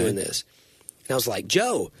 minutes doing this. And I was like,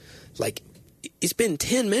 Joe, like, it's been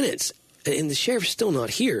 10 minutes and the sheriff's still not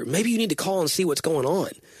here. Maybe you need to call and see what's going on.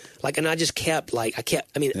 Like, and I just kept,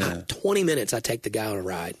 20 minutes I take the guy on a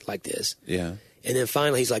ride like this. Yeah. And then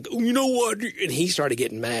finally he's like, oh, you know what? And he started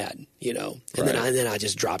getting mad, And then I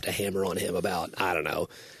just dropped a hammer on him about, I don't know.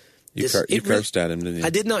 You cursed at him, didn't you? I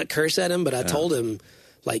did not curse at him, but I told him,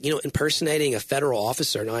 like, impersonating a federal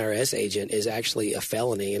officer, an IRS agent, is actually a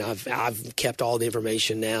felony, and I've kept all the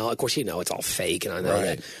information now. Of course, it's all fake, and I know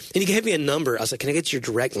that. And he gave me a number. I was like, "Can I get your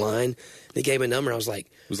direct line?" And he gave me a number. I was like,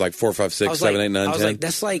 "It was like 4, 5, 6, 7, 8, 9, 10." I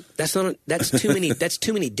was like, "That's too many. That's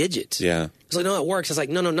too many digits." Yeah. I was like, "No, it works." I was like,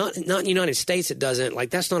 "No, not in the United States. It doesn't.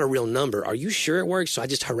 Like, that's not a real number. Are you sure it works?" So I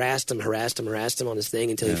just harassed him on this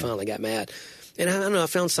thing until he finally got mad. And I don't know, I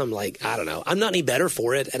found some, I don't know. I'm not any better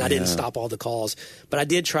for it, and I didn't stop all the calls. But I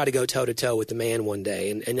did try to go toe-to-toe with the man one day,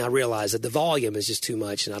 and I realized that the volume is just too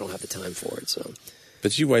much, and I don't have the time for it. So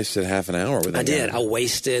But you wasted half an hour with that. I did. I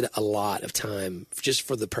wasted a lot of time just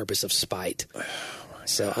for the purpose of spite.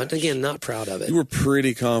 So, again, not proud of it. You were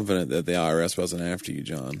pretty confident that the IRS wasn't after you,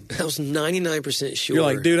 John. I was 99% sure. You're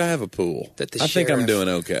like, dude, I have a pool. I think I'm doing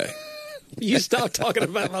okay. You stop talking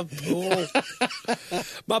about my pool.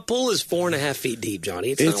 My pool is 4.5 feet deep, Johnny.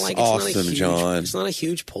 It's awesome, John. It's not a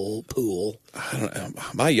huge pool. I don't know.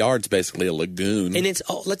 My yard's basically a lagoon. And it's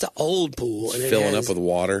an old pool. And filling up with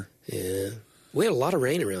water. Yeah. We had a lot of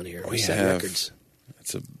rain around here. We set records.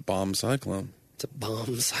 It's a bomb cyclone. It's a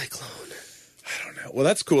bomb cyclone. I don't know. Well,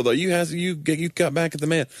 that's cool though. You got back at the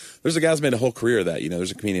man. There's a guy who's made a whole career of that.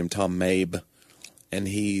 There's a comedian, Tom Mabe, and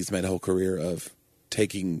he's made a whole career of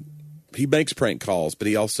taking. He makes prank calls, but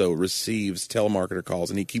he also receives telemarketer calls,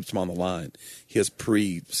 and he keeps them on the line. He has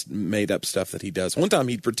pre-made up stuff that he does. One time,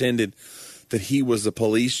 he pretended that he was the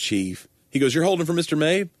police chief. He goes, "You're holding for Mr.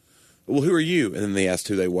 Mabe? Well, who are you?" And then they asked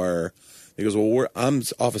who they were. He goes, "Well, I'm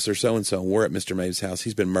Officer So-and-so, and we're at Mr. Mabe's house.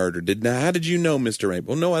 He's been murdered. How did you know Mr. Mabe?"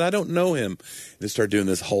 "Well, no, I don't know him." And they started doing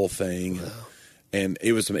this whole thing. Wow. And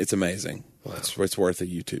it's amazing. Wow. It's worth a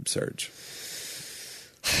YouTube search.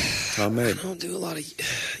 Tom Mabe. I don't do a lot of,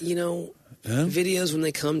 videos when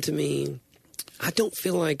they come to me. I don't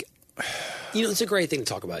feel like, it's a great thing to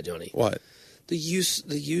talk about, Johnny. What? The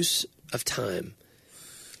use of time.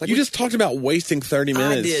 Like you just talked about wasting 30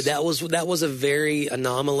 minutes. I did. That was a very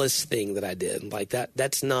anomalous thing that I did. Like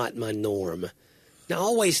that's not my norm. Now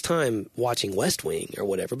I'll waste time watching West Wing or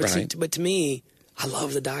whatever, but right. but to me, I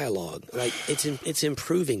love the dialogue. Like it's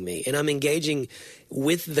improving me, and I'm engaging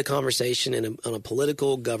with the conversation on a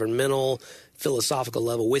political, governmental, philosophical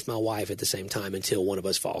level with my wife at the same time until one of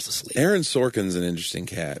us falls asleep. Aaron Sorkin's an interesting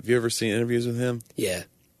cat. Have you ever seen interviews with him? Yeah,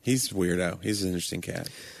 he's weirdo. He's an interesting cat.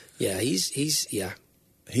 Yeah, he's yeah.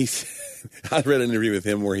 I read an interview with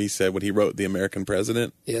him where he said when he wrote The American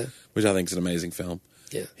President, which I think is an amazing film.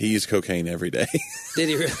 Yeah, he used cocaine every day. Did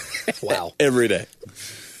he really? Wow, every day.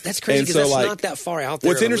 That's crazy because that's not that far out there.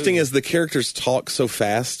 What's interesting is the characters talk so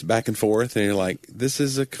fast back and forth, and you're like, this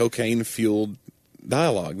is a cocaine-fueled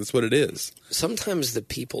dialogue. That's what it is. Sometimes the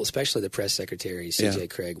people, especially the press secretary, C.J.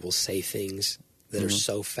 Craig, will say things that are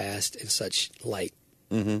so fast and such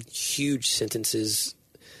huge sentences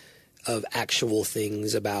of actual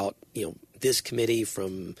things about, this committee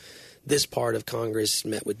from this part of Congress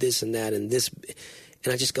met with this and that and this.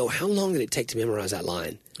 And I just go, how long did it take to memorize that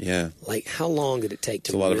line? Yeah. Like, how long did it take to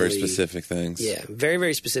It's a lot of very specific things. Yeah, very,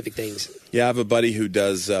 very specific things. Yeah, I have a buddy who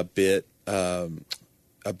does a bit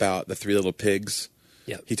about the Three Little Pigs.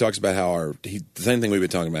 Yep. He talks about how the same thing we've been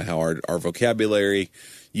talking about, how our vocabulary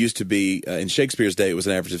used to be, in Shakespeare's day, it was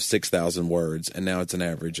an average of 6,000 words, and now it's an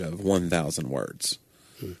average of 1,000 words.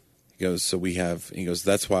 He goes,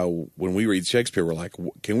 that's why when we read Shakespeare, we're like,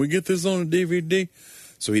 can we get this on a DVD?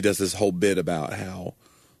 So he does this whole bit about how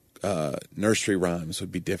nursery rhymes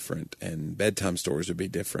would be different and bedtime stories would be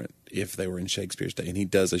different if they were in Shakespeare's day. And he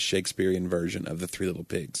does a Shakespearean version of the Three Little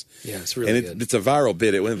Pigs. Yeah, it's really good. It's a viral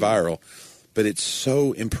bit. It went viral. But it's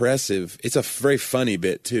so impressive. It's a very funny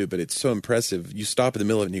bit, too, but it's so impressive. You stop in the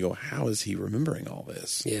middle of it and you go, how is he remembering all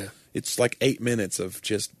this? Yeah. It's like 8 minutes of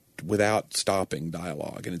just without stopping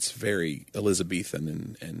dialogue, and it's very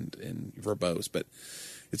Elizabethan and verbose, but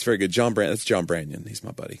it's very good. That's John Branyan. He's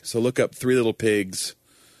my buddy. So look up Three Little Pigs,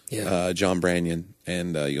 John Branyan,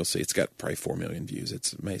 and you'll see it's got probably 4 million views.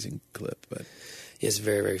 It's an amazing clip. But it's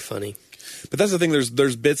very, very funny. But that's the thing.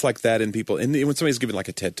 There's bits like that in people. And when somebody's giving like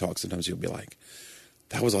a TED Talk, sometimes you'll be like,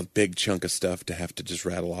 that was a big chunk of stuff to have to just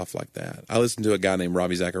rattle off like that. I listened to a guy named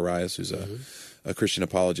Ravi Zacharias, who's a Christian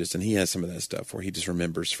apologist, and he has some of that stuff where he just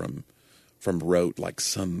remembers from rote like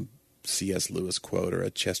some C.S. Lewis quote or a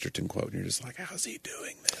Chesterton quote, and you're just like, how's he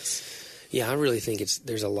doing this? Yeah, I really think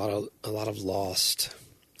there's a lot of lost.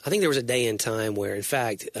 I think there was a day in time where, in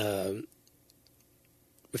fact, if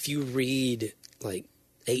you read like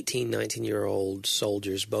 18, 19-year-old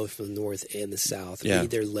soldiers, both from the North and the South, read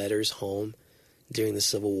their letters home during the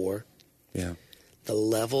Civil War. Yeah, the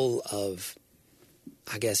level of,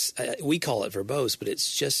 I guess we call it verbose, but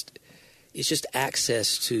it's just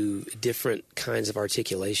access to different kinds of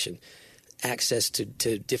articulation, access to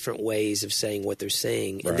different ways of saying what they're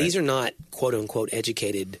saying. And these are not quote unquote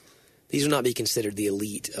educated. These will not be considered the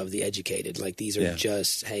elite of the educated. Like these are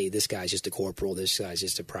just, hey, this guy's just a corporal, this guy's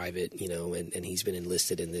just a private, and he's been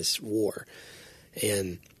enlisted in this war.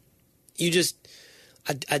 And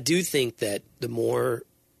I do think that the more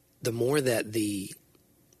that the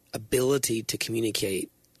ability to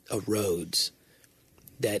communicate erodes,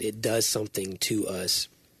 that it does something to us.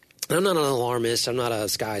 And I'm not an alarmist. I'm not a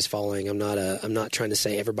sky's falling. I'm not trying to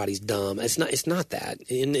say everybody's dumb. It's not that.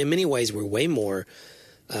 In many ways, we're way more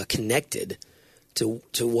connected to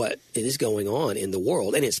what is going on in the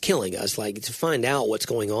world, and it's killing us. Like, to find out what's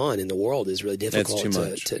going on in the world is really difficult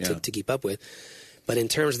to keep up with. But in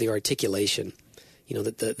terms of the articulation,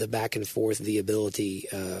 the back and forth, the ability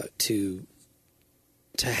to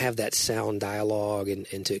have that sound dialogue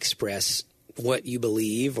and to express what you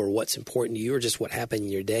believe or what's important to you or just what happened in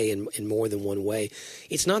your day in more than one way.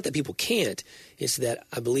 It's not that people can't. It's that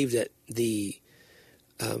I believe that the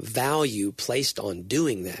value placed on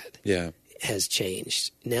doing that has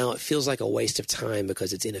changed. Now it feels like a waste of time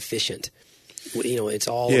because it's inefficient. It's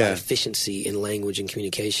all about efficiency in language and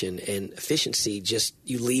communication, and efficiency, just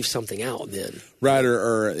you leave something out then. Right,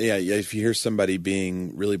 or if you hear somebody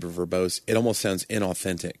being really verbose, it almost sounds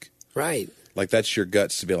inauthentic. Right. Like that's your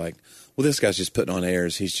guts to be like, well, this guy's just putting on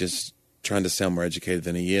airs. He's just trying to sound more educated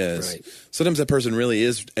than he is. Right. Sometimes that person really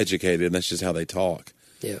is educated, and that's just how they talk.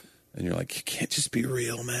 Yeah. And you're like, you can't just be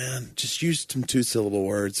real, man. Just use some 2-syllable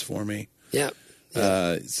words for me. Yeah.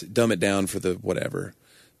 Dumb it down for the whatever.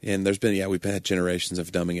 And there's been, we've had generations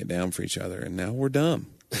of dumbing it down for each other, and now we're dumb.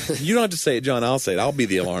 You don't have to say it, John. I'll say it. I'll be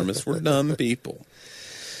the alarmist. We're dumb people.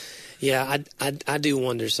 Yeah, I do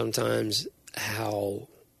wonder sometimes how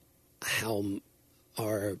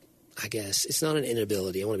our, I guess, it's not an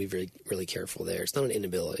inability. I want to be really, really careful there. It's not an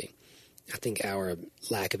inability. I think our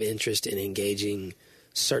lack of interest in engaging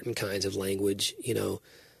certain kinds of language,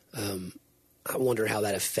 I wonder how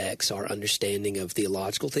that affects our understanding of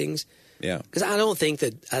theological things. Yeah. Because I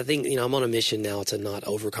think I'm on a mission now to not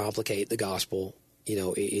overcomplicate the gospel.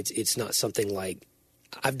 It's not something like,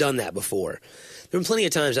 I've done that before. There were plenty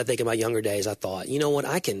of times I think in my younger days I thought, you know what,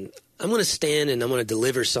 I'm going to stand and I'm going to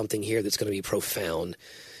deliver something here that's going to be profound.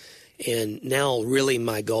 And now really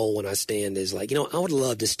my goal when I stand is like, I would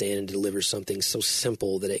love to stand and deliver something so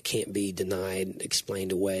simple that it can't be denied,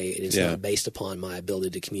 explained away, and it's not based upon my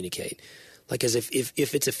ability to communicate. Like, as if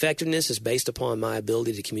its effectiveness is based upon my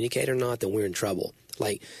ability to communicate or not, then we're in trouble.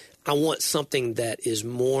 Like, I want something that is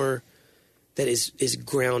more, that is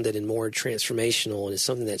grounded and more transformational, and is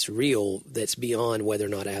something that's real, that's beyond whether or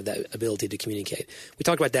not I have that ability to communicate. We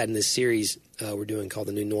talked about that in this series we're doing called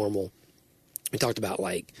The New Normal. We talked about,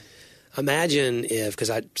 like, imagine if, because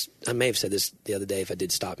I may have said this the other day if I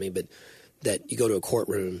did stop me, but that you go to a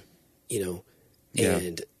courtroom,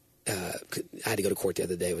 and I had to go to court the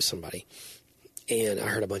other day with somebody. And I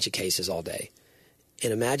heard a bunch of cases all day.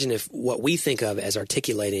 And imagine if what we think of as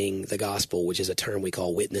articulating the gospel, which is a term we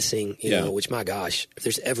call witnessing, which, my gosh, if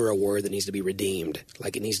there's ever a word that needs to be redeemed,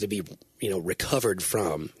 like it needs to be, recovered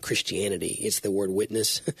from Christianity, it's the word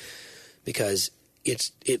witness. Because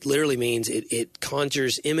it literally means it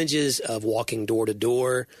conjures images of walking door to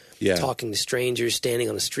door, talking to strangers, standing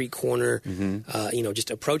on a street corner,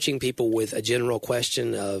 just approaching people with a general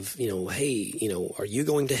question of, hey, are you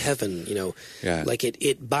going to heaven? Like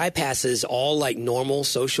it bypasses all like normal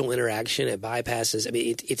social interaction. It bypasses,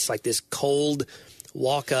 it's like this cold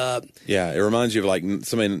walk up. Yeah, it reminds you of like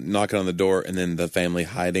somebody knocking on the door and then the family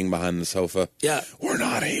hiding behind the sofa. Yeah. We're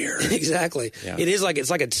not here. Exactly. Yeah. It's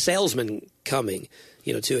like a salesman coming,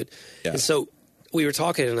 to it. Yeah. And so we were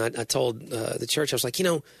talking, and I told the church, I was like,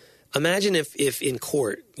 imagine if in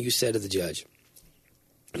court you said to the judge,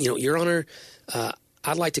 Your Honor,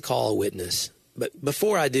 I'd like to call a witness. But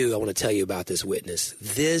before I do, I want to tell you about this witness.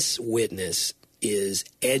 This witness is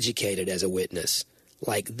educated as a witness.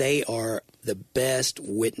 Like, they are the best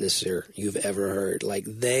witnesser you've ever heard. Like,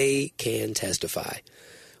 they can testify.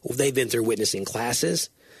 Well, they've been through witnessing classes.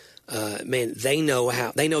 They know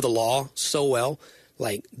the law so well.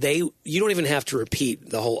 Like, you don't even have to repeat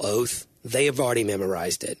the whole oath. They have already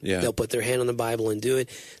memorized it. Yeah. They'll put their hand on the Bible and do it.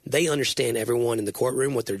 They understand everyone in the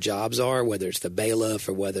courtroom, what their jobs are, whether it's the bailiff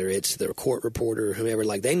or whether it's the court reporter or whomever.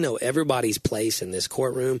 Like, they know everybody's place in this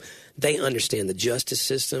courtroom. They understand the justice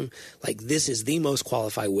system. Like, this is the most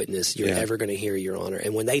qualified witness you're ever going to hear, Your Honor.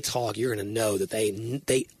 And when they talk, you're going to know that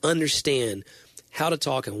they understand how to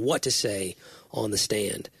talk and what to say on the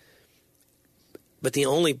stand. But the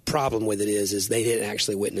only problem with it is they didn't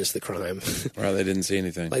actually witness the crime. Right, they didn't see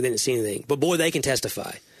anything. Like, they didn't see anything. But, boy, they can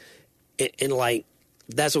testify. And like,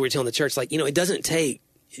 that's what we're telling the church. Like, it doesn't take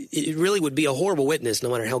 – it really would be a horrible witness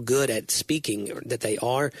no matter how good at speaking that they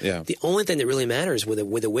are. Yeah. The only thing that really matters with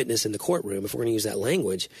a witness in the courtroom, if we're going to use that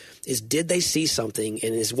language, is did they see something,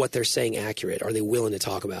 and is what they're saying accurate? Are they willing to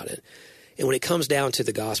talk about it? And when it comes down to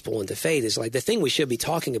the gospel and to faith, it's like the thing we should be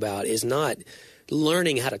talking about is not –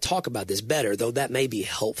 learning how to talk about this better, though that may be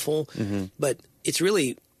helpful. Mm-hmm. But it's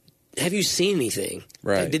really, have you seen anything?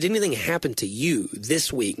 Right. Like, did anything happen to you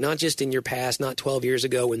this week? Not just in your past, not 12 years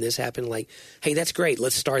ago when this happened. Like, hey, that's great.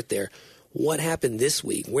 Let's start there. What happened this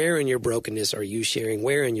week? Where in your brokenness are you sharing?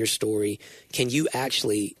 Where in your story can you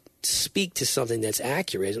actually speak to something that's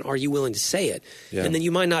accurate, and are you willing to say it? Yeah. And then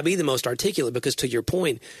you might not be the most articulate, because to your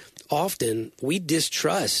point, often we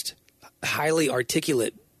distrust highly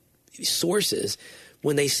articulate sources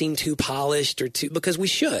when they seem too polished or too, because we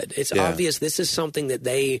should. It's obvious this is something that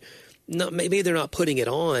maybe they're not putting it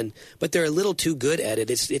on, but they're a little too good at it.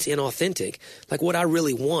 It's inauthentic. Like, what I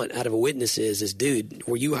really want out of a witness is, dude,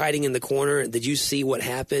 were you hiding in the corner? Did you see what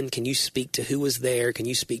happened? Can you speak to who was there? Can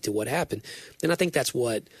you speak to what happened? And I think that's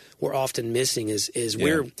what we're often missing is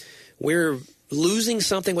we're losing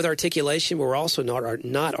something with articulation. But we're also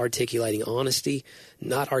not articulating honesty.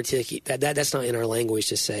 That's not in our language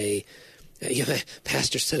to say.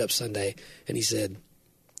 Pastor stood up Sunday and he said,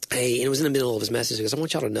 hey, and it was in the middle of his message, because I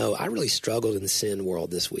want y'all to know I really struggled in the sin world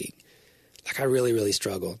this week. Like, I really, really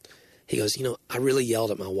struggled. He goes, I really yelled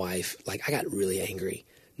at my wife. Like, I got really angry.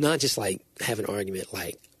 Not just like have an argument.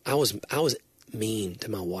 Like, I was mean to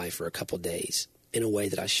my wife for a couple of days in a way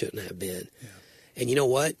that I shouldn't have been. Yeah. And you know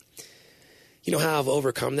what? You know how I've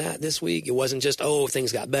overcome that this week? It wasn't just,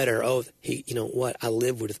 things got better. You know what? I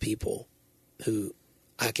live with people who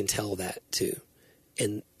I can tell that to.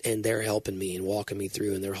 And they're helping me and walking me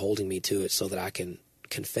through, and they're holding me to it so that I can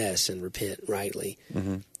confess and repent rightly.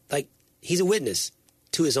 Mm-hmm. Like, he's a witness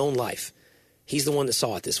to his own life. He's the one that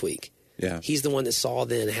saw it this week. Yeah. He's the one that saw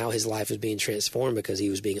then how his life was being transformed because he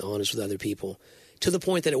was being honest with other people, to the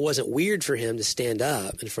point that it wasn't weird for him to stand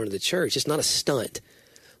up in front of the church. It's not a stunt.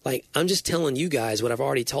 Like, I'm just telling you guys what I've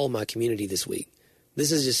already told my community this week.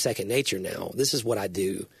 This is just second nature now. This is what I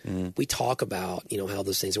do. Mm-hmm. We talk about, how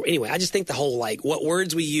those things are. Anyway, I just think the whole, what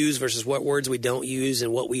words we use versus what words we don't use,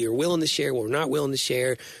 and what we are willing to share, what we're not willing to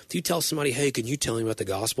share. If you tell somebody, hey, can you tell me about the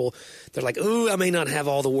gospel? They're like, ooh, I may not have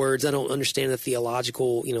all the words. I don't understand the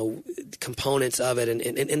theological, components of it.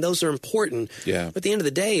 And those are important. Yeah. But at the end of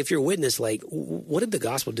the day, if you're a witness, what did the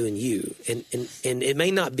gospel do in you? And it may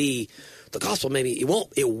not be the gospel. Maybe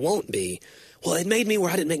it won't be. Well, it made me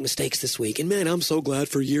where I didn't make mistakes this week. And man, I'm so glad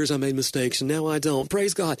for years I made mistakes and now I don't.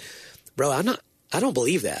 Praise God. Bro, I don't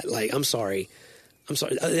believe that. I'm sorry.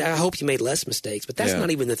 I hope you made less mistakes, but that's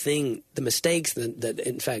not even the thing. The mistakes that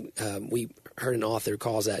in fact, we heard an author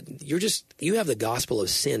calls that, you have the gospel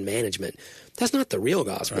of sin management. That's not the real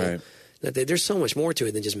gospel. Right. There's so much more to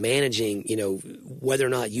it than just managing, whether or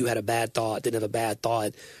not you had a bad thought, didn't have a bad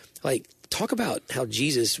thought. Talk about how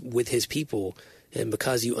Jesus with his people, and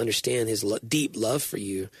because you understand his deep love for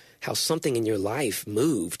you, how something in your life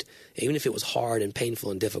moved, even if it was hard and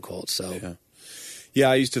painful and difficult. So, yeah,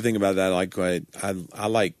 I used to think about that. I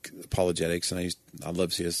like apologetics, and I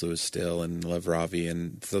love C.S. Lewis still, and love Ravi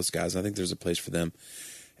and those guys. I think there's a place for them.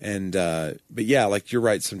 And but yeah, you're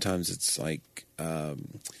right. Sometimes it's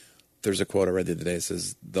there's a quote I read the other day. It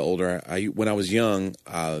says, when I was young,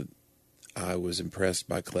 I was impressed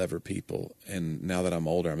by clever people, and now that I'm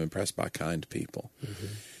older, I'm impressed by kind people. Mm-hmm.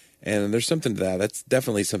 And there's something to that. That's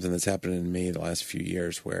definitely something that's happened in me the last few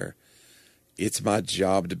years, where it's my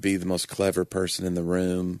job to be the most clever person in the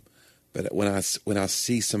room. But when I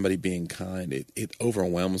see somebody being kind, it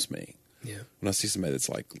overwhelms me. Yeah. When I see somebody that's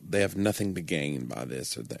they have nothing to gain by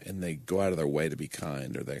this, and they go out of their way to be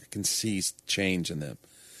kind, or they can see change in them,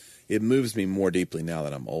 it moves me more deeply now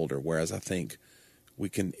that I'm older. Whereas I think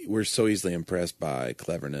we're so easily impressed by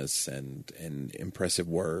cleverness and impressive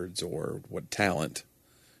words, or talent.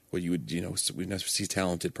 What you would, we never see a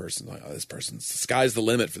talented person this person's, the sky's the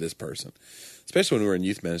limit for this person. Especially when we were in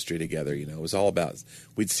youth ministry together, it was all about,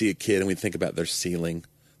 we'd see a kid and we'd think about their ceiling.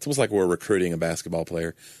 It's almost like we're recruiting a basketball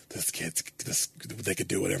player. They could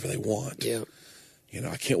do whatever they want. Yeah.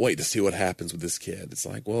 I can't wait to see what happens with this kid. It's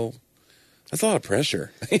well, that's a lot of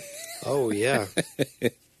pressure. Oh yeah.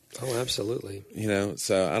 Oh, absolutely.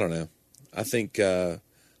 So I don't know. I think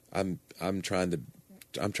I'm trying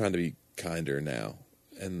to be kinder now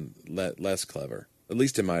and less clever, at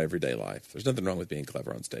least in my everyday life. There's nothing wrong with being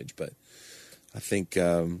clever on stage, but I think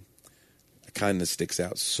kindness sticks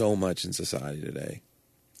out so much in society today.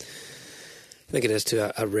 I think it is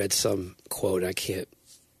too. I read some quote. I can't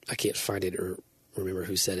find it or remember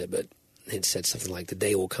who said it, but it said something like, "The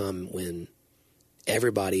day will come when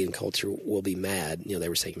everybody in culture will be mad." They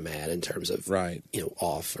were saying mad in terms of right,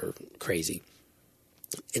 off or crazy,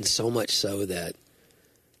 and so much so that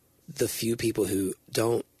the few people who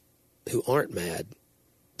aren't mad,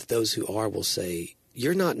 those who are will say,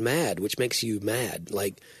 "You're not mad," which makes you mad,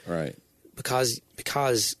 right, because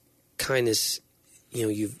kindness,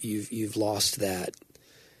 you've lost that.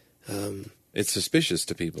 It's suspicious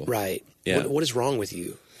to people, right? Yeah. What is wrong with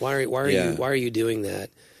you? Why are you doing that?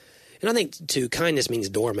 And I think too, kindness means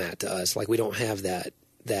doormat to us. We don't have that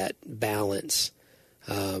balance,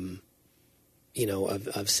 of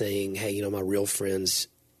saying, hey, my real friends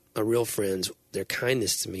my real friends, their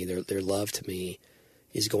kindness to me, their love to me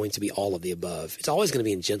is going to be all of the above. It's always going to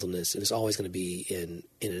be in gentleness, and it's always going to be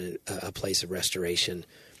in a place of restoration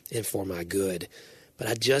and for my good. But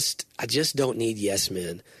I just don't need yes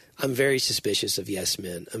men. I'm very suspicious of yes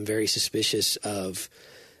men. I'm very suspicious of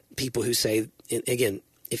people who say, and again,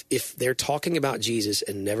 if they're talking about Jesus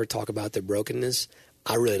and never talk about their brokenness,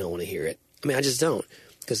 I really don't want to hear it. I mean, I just don't,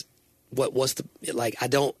 because what's the like? I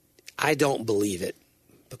don't believe it,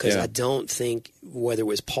 because I don't think, whether it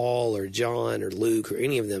was Paul or John or Luke or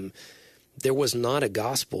any of them, there was not a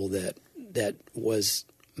gospel that was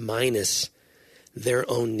minus their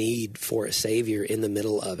own need for a Savior in the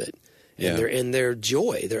middle of it. And their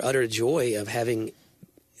joy, their utter joy of having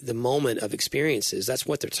the moment of experiences. That's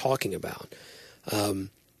what they're talking about.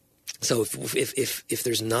 So if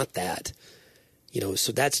there's not that,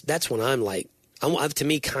 so that's when I'm like, to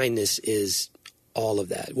me, kindness is all of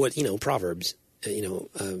that. What, Proverbs, I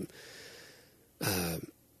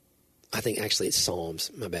think actually it's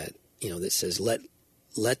Psalms, my bad, that says, let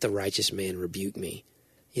the righteous man rebuke me.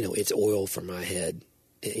 It's oil for my head.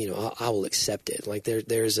 I will accept it. Like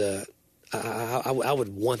there's I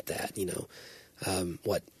would want that,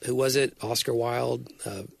 who was it? Oscar Wilde?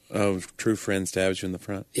 True friend stabs you in the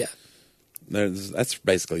front. Yeah. That's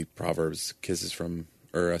basically Proverbs, kisses from,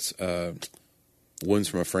 or wounds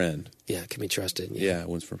from a friend. Yeah, can be trusted. Yeah,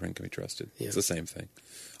 wounds from a friend can be trusted. Yeah. It's the same thing.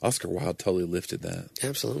 Oscar Wilde totally lifted that.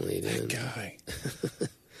 Absolutely, that guy.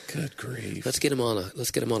 Good grief. Let's get him on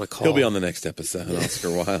a call. He'll be on the next episode,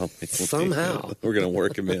 Oscar Wilde. Somehow. We're going to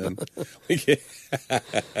work him in. We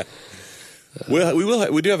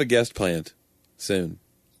do have a guest planned soon.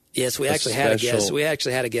 Yes, we actually had a guest. We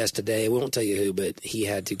actually had a guest today. We won't tell you who, but he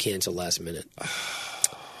had to cancel last minute.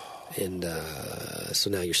 And so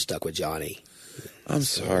now you're stuck with Johnny. I'm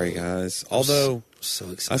sorry, guys. Although, so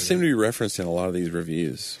excited. I seem to be referenced in a lot of these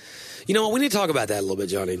reviews. You know what? We need to talk about that a little bit,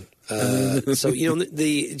 Johnny. So,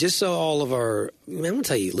 just so all of our, I'm going to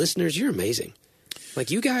tell you, listeners, you're amazing.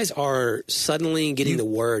 Like, you guys are suddenly getting the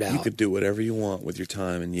word out. You could do whatever you want with your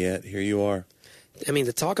time, and yet here you are. I mean,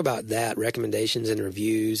 to talk about that, recommendations and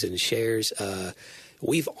reviews and shares,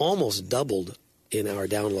 we've almost doubled in our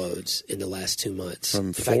downloads in the last 2 months.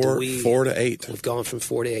 From four to 8. We've gone from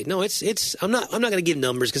 4 to 8. No, it's. I'm not going to give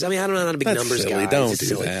numbers, because I'm not a big numbers silly. guy. Don't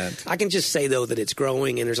do that. I can just say though that it's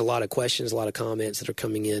growing, and there's a lot of questions, a lot of comments that are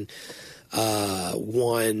coming in.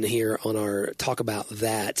 One here on our Talk About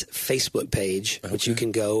That Facebook page, which you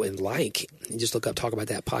can go and like. You just look up Talk About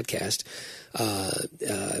That podcast.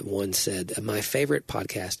 One said, "My favorite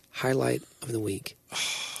podcast highlight of the week."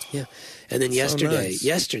 Yeah, and then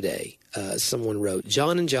yesterday, someone wrote,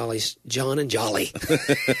 John and Johnny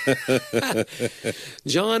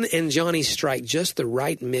strike just the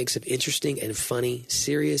right mix of interesting and funny,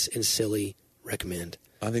 serious and silly. Recommend.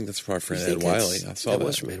 I think that's from our friend Ed Wiley. I saw that. That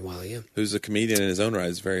was from Ed Wiley, yeah. Who's a comedian in his own right.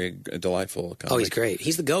 Is very delightful. Comic. Oh, he's great.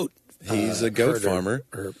 He's the goat. He's a goat farmer.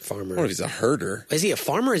 Or farmer. I don't know if he's a herder. Is he a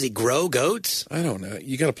farmer? Does he grow goats? I don't know.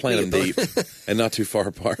 You got to plant them deep and not too far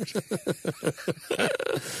apart.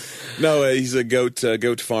 No, he's a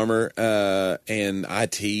goat farmer and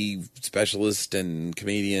IT specialist and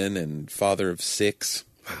comedian and father of 6.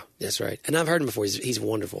 Wow, that's right. And I've heard him before. He's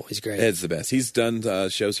wonderful. He's great. Ed's the best. He's done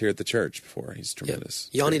shows here at the church before. He's tremendous.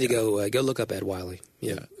 Yeah. Y'all need to go look up Ed Wiley.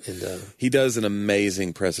 Yeah. And he does an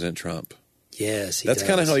amazing President Trump. Yes, that's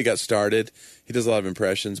kind of how he got started. He does a lot of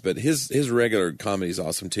impressions, but his regular comedy is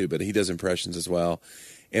awesome too. But he does impressions as well.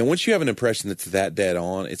 And once you have an impression that's that dead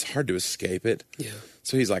on, it's hard to escape it. Yeah.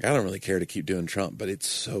 So he's like, I don't really care to keep doing Trump, but it's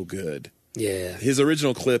so good. Yeah. His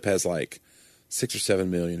original clip has like 6 or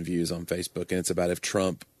 7 million views on Facebook, and it's about if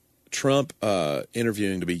Trump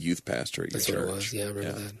interviewing to be youth pastor at your church. What it was. Yeah, I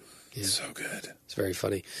remember that. Yeah. So good. It's very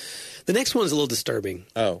funny. The next one is a little disturbing.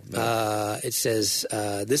 Oh, no. It says,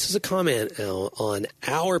 this is a comment on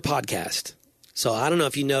our podcast. So I don't know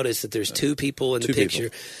if you noticed that there's 2 people in the picture,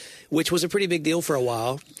 which was a pretty big deal for a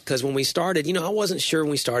while. Because when we started, I wasn't sure when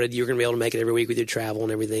we started you were going to be able to make it every week with your travel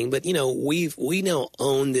and everything. But, we now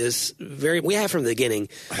own this we have from the beginning.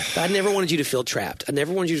 But I never wanted you to feel trapped. I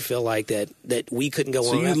never wanted you to feel like that we couldn't go on.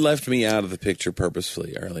 So you left me out of the picture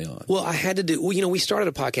purposefully early on. Well, I had to do, we started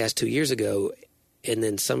a podcast 2 years ago. And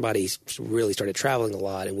then somebody really started traveling a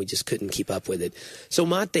lot, and we just couldn't keep up with it. So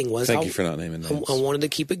my thing was, thank you for not naming names. I wanted to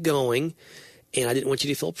keep it going, and I didn't want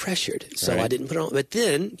you to feel pressured. So I didn't put it on. But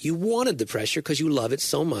then you wanted the pressure because you love it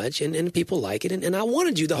so much, and people like it, and I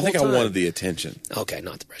wanted you the whole time. I wanted the attention. Okay,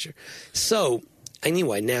 not the pressure. So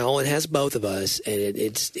anyway, now it has both of us, and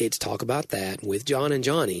it's Talk About That with John and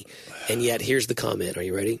Johnny. And yet here's the comment. Are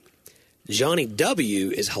you ready? Johnny W.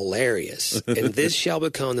 is hilarious, and this shall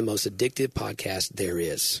become the most addictive podcast there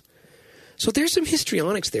is. So there's some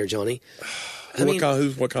histrionics there, Johnny.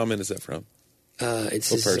 What comment is that from?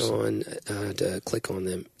 It's on to click on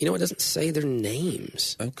them. You know, it doesn't say their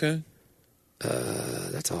names. Okay.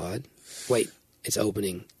 That's odd. Wait, it's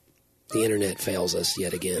opening. The internet fails us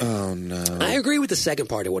yet again. Oh, no. I agree with the second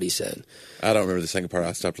part of what he said. I don't remember the second part.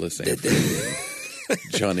 I stopped listening.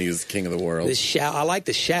 Johnny is king of the world. I like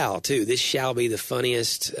the shall, too. This shall be the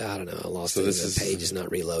funniest. I don't know. I lost it. The page is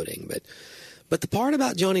not reloading. But the part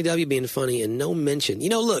about Johnny W. being funny and no mention. You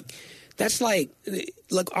know, look, that's like,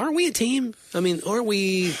 aren't we a team? I mean, aren't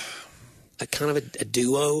we a kind of a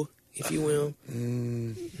duo, if you will?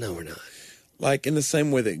 No, we're not. Like in the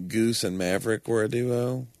same way that Goose and Maverick were a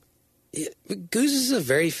duo? Yeah, Goose is a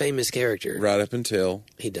very famous character. Right up until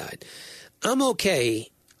he died. I'm okay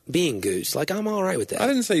being Goose. Like, I'm all right with that. I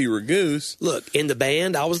didn't say you were Goose. Look, in the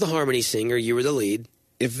band, I was the harmony singer. You were the lead.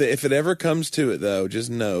 If it ever comes to it, though,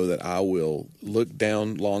 just know that I will look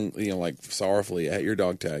down sorrowfully at your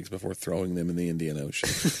dog tags before throwing them in the Indian Ocean.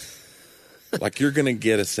 Like, you're going to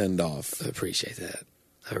get a send-off. I appreciate that.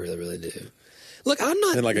 I really, really do. Look, I'm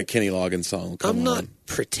not... And like a Kenny Loggins song. I'm not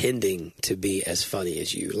pretending to be as funny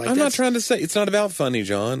as you. Like, I'm not trying to say... It's not about funny,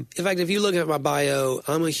 John. In fact, if you look at my bio,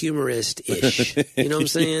 I'm a humorist-ish. You know what I'm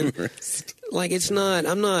saying? Humorist. Like, it's not...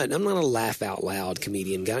 I'm not a laugh-out-loud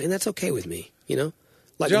comedian guy, and that's okay with me, you know?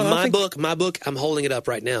 Like, John, my book, I'm holding it up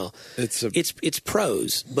right now. It's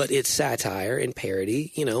prose, but it's satire and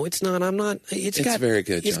parody. You know, it's not... It's very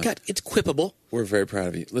good, John. It's quippable. We're very proud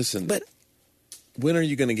of you. Listen... But... When are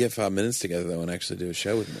you going to get 5 minutes together, though, and actually do a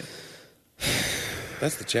show with me?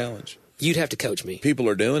 That's the challenge. You'd have to coach me. People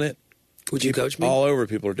are doing it. Would you coach me? All over,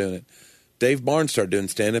 people are doing it. Dave Barnes started doing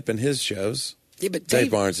stand-up in his shows. Yeah, but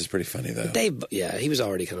Dave Barnes is pretty funny, though. He was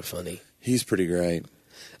already kind of funny. He's pretty great.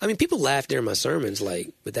 I mean, people laugh during my sermons,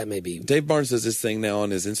 but that may be... Dave Barnes does this thing now on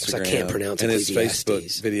his Instagram. I can't pronounce and his Facebook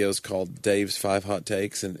videos called Dave's 5 Hot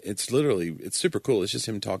Takes, and it's super cool. It's just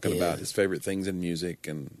him talking about his favorite things in music,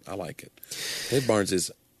 and I like it. Dave Barnes is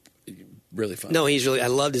really funny. No, I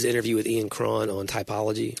loved his interview with Ian Cron on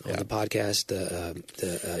Typology on the podcast, the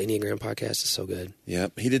Enneagram podcast is so good. Yeah,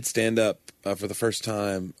 he did stand up for the first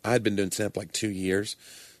time. I had been doing stand up like 2 years,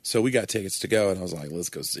 so we got tickets to go, and I was like, let's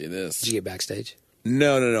go see this. Did you get backstage?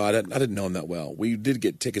 No. I didn't know him that well. We did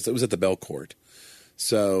get tickets. It was at the Belcourt.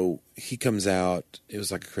 So he comes out. It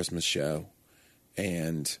was like a Christmas show,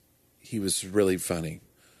 and he was really funny.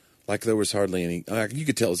 Like there was hardly any. You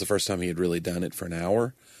could tell it was the first time he had really done it for an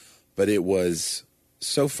hour, but it was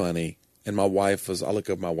so funny. And my wife was. I look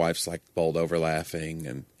up. My wife's like bowled over laughing,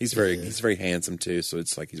 and he's very handsome too. So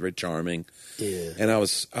it's like he's very charming. Yeah. And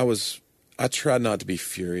I tried not to be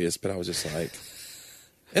furious, but I was just like.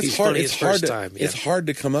 It's hard. It's hard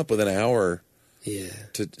to come up with an hour. Yeah.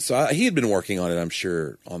 He had been working on it, I'm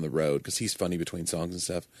sure, on the road because he's funny between songs and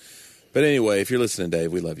stuff. But anyway, if you're listening,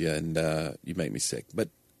 Dave, we love you, and you make me sick. But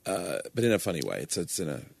in a funny way. It's in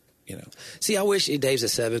a See, I wish Dave's a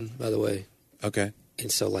 7, by the way. Okay. And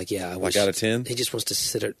so, I wish out of 10. He just wants to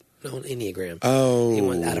sit on Enneagram. Oh. He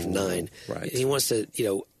wants out of 9. Right. He wants to,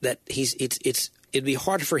 that he's it'd be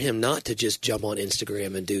hard for him not to just jump on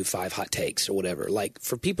Instagram and do 5 hot takes or whatever. Like,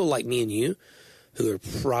 for people like me and you, who are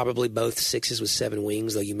probably both 6s with 7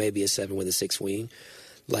 wings, though you may be a 7 with a 6 wing,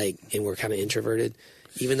 and we're kind of introverted,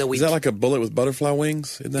 even though we... Is that like a bullet with butterfly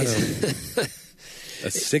wings? Isn't that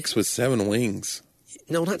a 6 with 7 wings?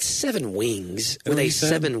 No, not 7 wings, with a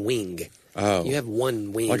 7 wing. Oh. You have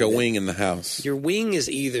 1 wing. Like a wing in the house. Your wing is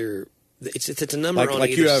either... It's a number on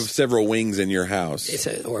like either... you have several wings in your house.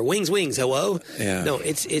 Or wings, hello? Yeah. No,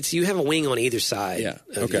 it's you have a wing on either side. Yeah.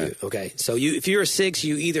 Okay. You. Okay. So if you're a 6,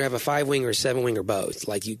 you either have a 5 wing or a 7 wing or both.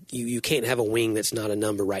 Like you can't have a wing that's not a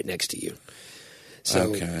number right next to you.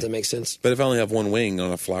 So does that make sense? But if I only have 1 wing,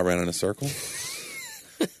 don't I fly around in a circle?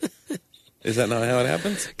 Is that not how it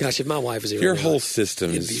happens? Gosh, if my wife was here, your whole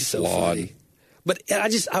system is so flawed. Funny. But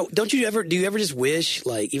do you ever just wish,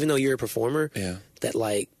 even though you're a performer,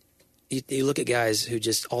 that you look at guys who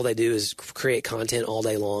just all they do is create content all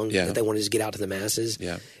day long that they want to just get out to the masses.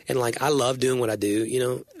 Yeah. And I love doing what I do,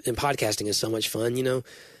 and podcasting is so much fun,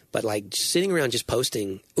 but just sitting around just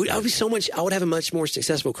posting, I would have a much more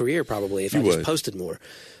successful career probably if I just posted more.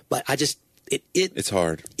 But it's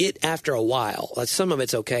hard. After a while, some of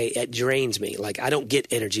it's okay. It drains me. I don't get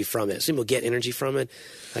energy from it. Some people get energy from it.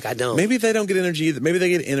 I don't. Maybe they don't get energy either. Maybe they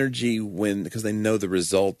get energy because they know the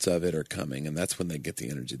results of it are coming, and that's when they get the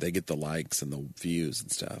energy. They get the likes and the views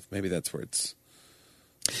and stuff. Maybe that's where it's.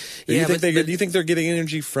 Do you think they're getting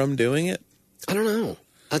energy from doing it? I don't know.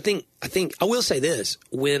 I think I will say this: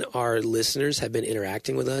 when our listeners have been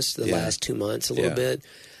interacting with us the last 2 months a little bit,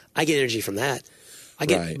 I get energy from that.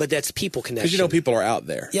 But that's people connection. Because people are out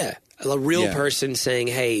there. Yeah. A real person saying,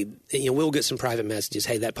 hey, we'll get some private messages.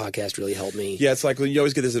 Hey, that podcast really helped me. Yeah, it's like you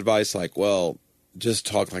always get this advice like, well, just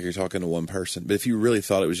talk like you're talking to one person. But if you really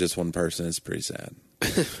thought it was just one person, it's pretty sad.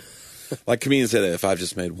 Like comedians said, if I've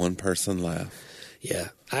just made one person laugh,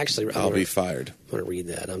 I'll be fired. I want to read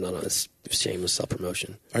that. I'm not on a shameless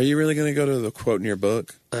self-promotion. Are you really going to go to the quote in your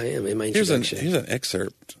book? I am, in my introduction. Here's an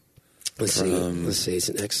excerpt. Let's see. It's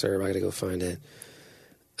an excerpt. I got to go find it.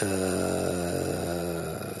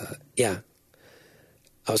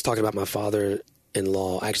 I was talking about my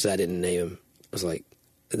father-in-law. Actually, I didn't name him. I was like,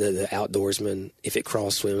 the outdoorsman. If it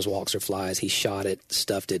crawls, swims, walks, or flies, he shot it,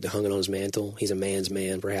 stuffed it, hung it on his mantle. He's a man's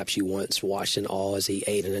man. Perhaps you once watched in awe as he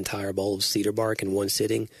ate an entire bowl of cedar bark in one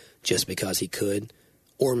sitting just because he could.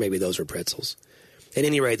 Or maybe those were pretzels. At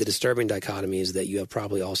any rate, the disturbing dichotomy is that you have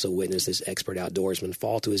probably also witnessed this expert outdoorsman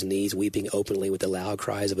fall to his knees, weeping openly with the loud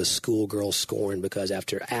cries of a schoolgirl scorned because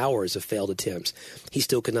after hours of failed attempts, he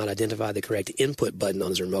still could not identify the correct input button on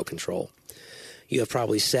his remote control. You have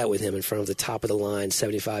probably sat with him in front of the top-of-the-line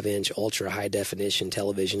 75-inch ultra-high-definition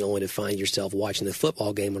television only to find yourself watching the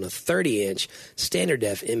football game on a 30-inch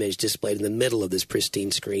standard-def image displayed in the middle of this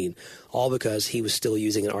pristine screen, all because he was still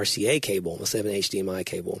using an RCA cable instead of an HDMI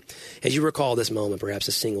cable. As you recall this moment, perhaps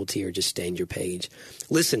a single tear just stained your page.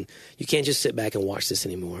 Listen, you can't just sit back and watch this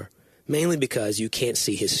anymore. Mainly because you can't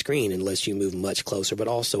see his screen unless you move much closer, but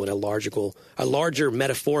also in a larger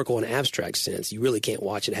metaphorical and abstract sense. You really can't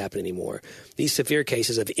watch it happen anymore. These severe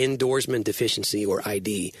cases of indoorsman deficiency, or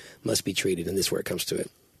ID, must be treated, and this is where it comes to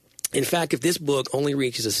it. In fact, if this book only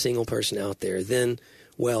reaches a single person out there, then,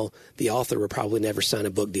 well, the author will probably never sign a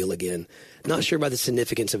book deal again. Not sure about the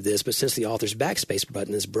significance of this, but since the author's backspace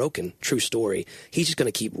button is broken, true story, he's just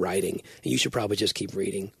going to keep writing, and you should probably just keep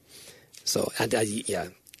reading. So, yeah.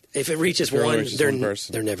 If it reaches one, they're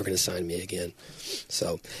never going to sign me again.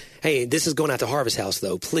 So, hey, this is going out to Harvest House,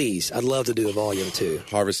 though. Please, I'd love to do a volume 2.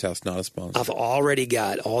 Harvest House, not a sponsor. I've already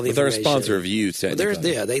got all the information. They're a sponsor of you,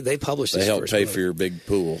 technically. They published this. They help pay for your big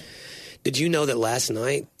pool. Did you know that last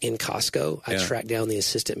night in Costco, I tracked down the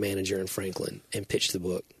assistant manager in Franklin and pitched the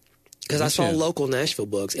book? Because I saw local Nashville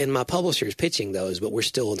books, and my publisher is pitching those, but we're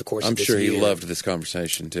still in the course of this year. I'm sure he loved this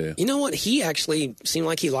conversation, too. You know what? He actually seemed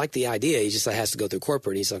like he liked the idea. He just has to go through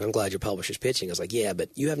corporate. He's like, I'm glad your publisher's pitching. I was like, yeah, but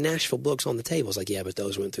you have Nashville books on the table. I was like, yeah, but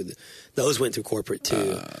those went through corporate,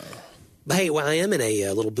 too. But hey, I am in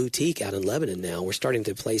a little boutique out in Lebanon now. We're starting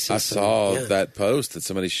to place. I saw that post that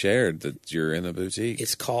somebody shared that you're in a boutique.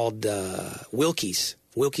 It's called Wilkie's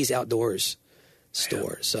Outdoors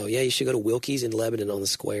store. So, yeah, you should go to Wilkie's in Lebanon on the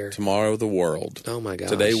square. Tomorrow the World. Oh, my gosh.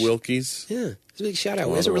 Today, Wilkie's. Yeah. It's a big shout out.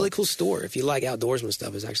 It's a really cool store. If you like outdoorsman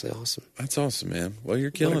stuff, it's actually awesome. That's awesome, man. Well,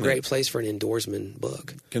 you're killing it. What a great place for an indoorsman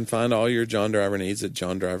book. You can find all your John Driver needs at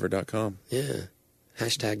johndriver.com. Yeah.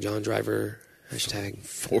 Hashtag John Driver. Hashtag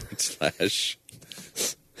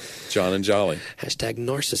 / John and Jolly. Hashtag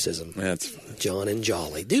narcissism. That's John and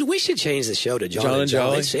Jolly. Dude, we should change the show to John and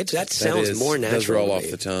Jolly. That sounds more natural. Does roll off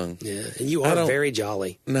the tongue. Yeah, and you are very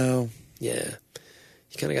jolly. No. Yeah.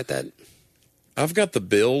 You kind of got that. I've got the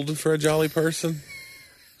build for a jolly person.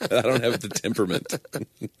 I don't have the temperament.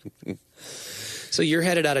 So you're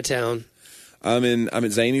headed out of town. I'm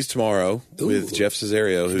at Zany's tomorrow with Jeff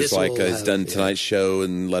Cesario, who's has done Tonight's Show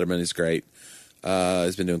and Letterman. He's great.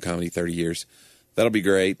 He's been doing comedy 30 years. That'll be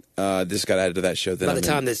great. This got added to that show. By the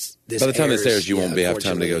time this airs, you won't have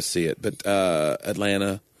time to go see it. But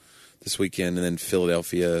Atlanta this weekend, and then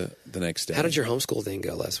Philadelphia the next day. How did your homeschool thing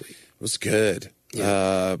go last week? It was good.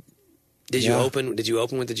 Yeah. Did you open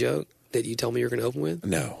with the joke that you told me you were going to open with?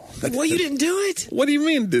 No. Well, you didn't do it. What do you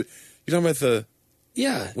mean? You talking about the?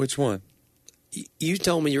 Yeah. Which one? You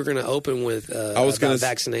told me you were going to open with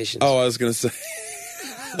vaccinations. Oh, I was going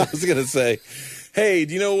to say. Hey,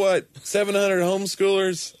 do you know what 700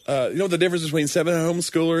 homeschoolers, you know what the difference between 700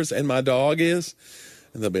 homeschoolers and my dog is?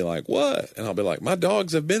 And they'll be like, what? And I'll be like, my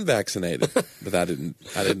dogs have been vaccinated. But I didn't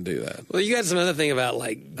do that. Well, you got some other thing about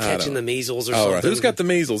like catching the measles or something. Right. Who's got the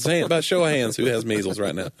measles? About show of hands, who has measles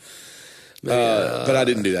right now? But I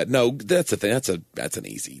didn't do that. No, that's the thing. That's an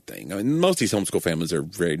easy thing. I mean, most of these homeschool families are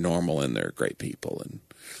very normal and they're great people.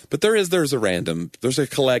 But there's a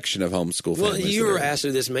collection of homeschool families. Well, you were asked to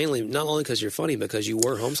do this mainly not only because you're funny, because you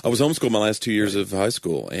were homeschooled. I was homeschooled my last 2 years of high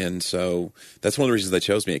school, and so that's one of the reasons they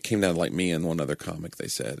chose me. It came down to like me and one other comic, they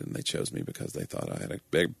said, and they chose me because they thought I had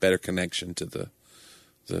a better connection to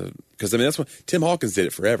because I mean that's when Tim Hawkins did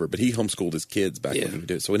it forever, but he homeschooled his kids back when he would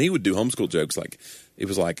do it. So when he would do homeschool jokes, like it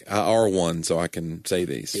was like I R1, so I can say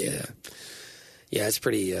these. Yeah. Yeah, it's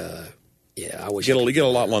pretty. I wish You get a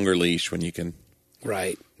lot longer leash when you can.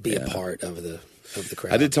 Right, be a part of the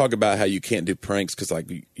crowd. I did talk about how you can't do pranks because, like,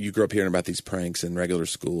 you grew up hearing about these pranks in regular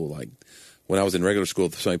school. Like, when I was in regular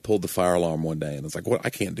school, somebody pulled the fire alarm one day, and I was like, "What?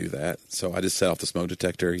 I can't do that." So I just set off the smoke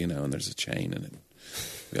detector, and there's a chain, and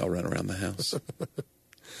we all run around the house. But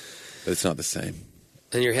it's not the same.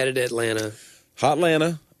 And you're headed to Atlanta. Hot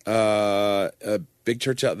Atlanta, a big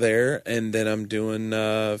church out there, and then I'm doing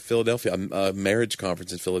Philadelphia, a marriage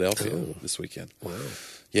conference in Philadelphia this weekend. Wow.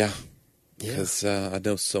 Yeah. Because I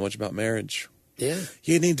know so much about marriage. Yeah.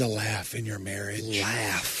 You need to laugh in your marriage.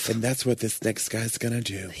 Laugh. And that's what this next guy's going to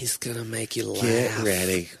do. He's going to make you laugh. Get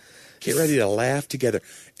ready. Get ready to laugh together.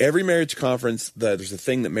 Every marriage conference, there's a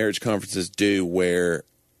thing that marriage conferences do where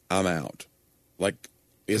I'm out. Like,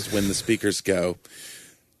 is when the speakers go,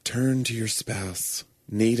 turn to your spouse,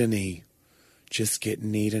 knee to knee. Just get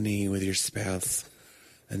knee to knee with your spouse.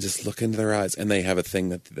 And just look into their eyes, and they have a thing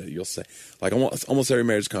that you'll say. Like almost every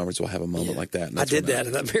marriage conference will have a moment like that. And I did that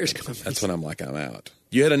at that marriage conference. That's when I'm like, I'm out.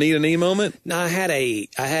 You had a knee-to-knee moment? No, I had a.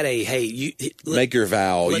 Hey, you make your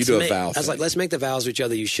vow. You do a vow. I was like, let's make the vows with each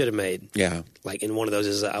other you should have made. Yeah. Like in one of those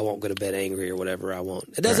is I won't go to bed angry or whatever I won't.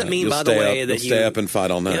 It doesn't mean, you'll by the way, that you stay up and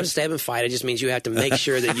fight all night. You don't stay up and fight. It just means you have to make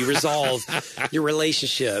sure that you resolve your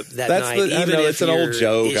relationship that night. I know it's an old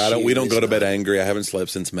joke. We don't go to bed not. angry. I haven't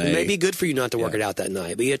slept since May. It may be good for you not to work it out that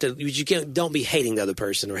night, but you have to. You can't. Don't be hating the other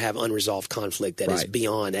person or have unresolved conflict that is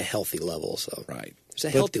beyond a healthy level. So there's a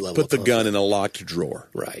healthy level. Put the gun in a locked drawer.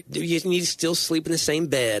 Right. You need to still sleep in the same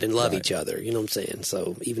bed and love each other. You know what I'm saying?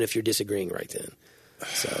 So even if you're disagreeing right then.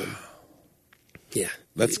 So yeah,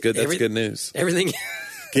 that's good. That's good news. Everything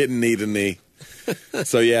getting knee to knee.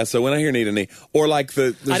 So when I hear knee to knee, or like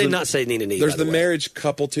I did not say knee to knee. There's the marriage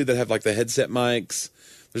couple too that have like the headset mics.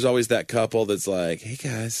 There's always that couple that's like, hey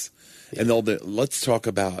guys. And let's talk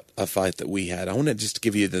about a fight that we had. I want to just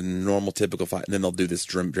give you the normal, typical fight. And then they'll do this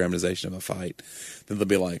dramatization of a fight. Then they'll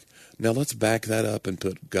be like, now let's back that up and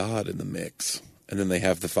put God in the mix. And then they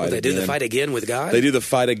have the fight again. They do the fight again with God? They do the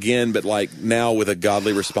fight again, but like now with a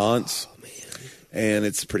godly response. Oh, man. And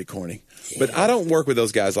it's pretty corny. Yeah. But I don't work with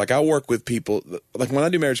those guys. Like I work with people. Like when I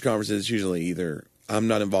do marriage conferences, it's usually either I'm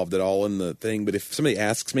not involved at all in the thing. But if somebody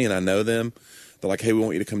asks me and I know them, they're like, hey, we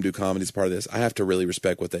want you to come do comedy as part of this. I have to really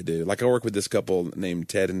respect what they do. Like I work with this couple named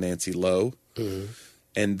Ted and Nancy Lowe,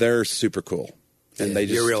 and they're super cool. And they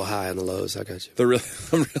you're real high on the lows. I got you. I'm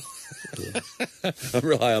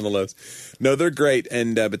real high on the lows. No, they're great,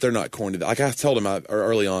 and but they're not corny. Like I told them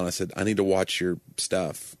early on, I said I need to watch your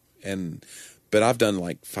stuff, but I've done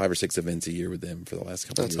like 5 or 6 events a year with them for the last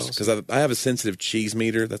couple of years because I have a sensitive cheese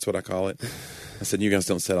meter. That's what I call it. I said you guys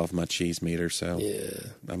don't set off my cheese meter, so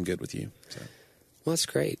I'm good with you. So. Well, that's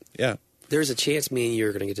great. Yeah. There's a chance me and you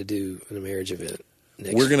are going to get to do a marriage event.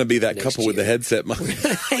 We're going to be that couple with the headset mic.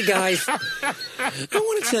 Hey, guys. I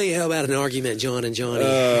want to tell you about an argument John and Johnny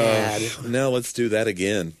had. Now let's do that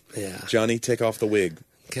again. Yeah. Johnny, take off the wig.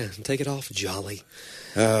 Okay, take it off, Jolly.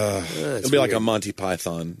 It'll be like a Monty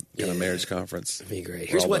Python kind of marriage conference. It'd be great.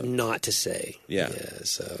 Here's what not to say. Yeah.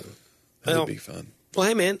 So that'd be fun. Well,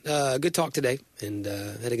 hey, man, good talk today, and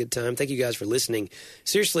had a good time. Thank you guys for listening.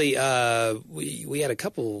 Seriously, we had a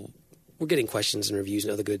couple. We're getting questions and reviews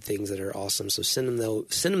and other good things that are awesome. So send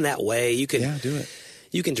them that way. You can do it.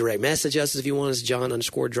 You can direct message us if you want. It's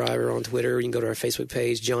John_Driver on Twitter. You can go to our Facebook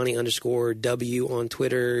page, Johnny_W on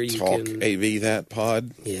Twitter. You Talk can AV that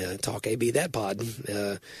pod. Yeah, Talk AV that pod.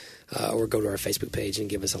 Or go to our Facebook page and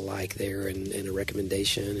give us a like there and a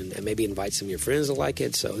recommendation, and maybe invite some of your friends to like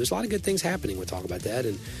it. So there's a lot of good things happening. We'll talk about that,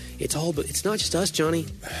 and it's not just us, Johnny.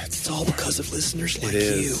 It's all because of listeners like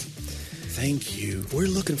you. Thank you. We're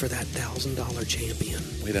looking for that $1,000 champion.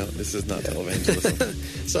 We don't. This is not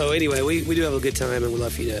televangelism. So anyway, we do have a good time, and we'd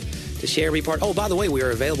love for you to share and be part. Oh, by the way, we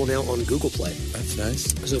are available now on Google Play. That's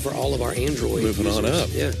nice. So for all of our Android moving users, on up.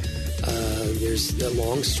 Yeah. There's a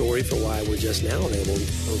long story for why we're just now available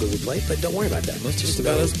on Google Play, but don't worry about that. It's just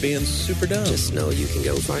about us being super dumb. Just know you can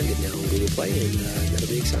go find it now on Google Play, and that'll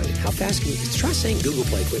be exciting. How fast can you try saying Google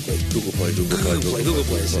Play quickly? Google Play.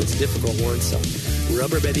 So it's a difficult one. So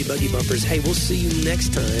rubber baby buggy bumpers. Hey, we'll see you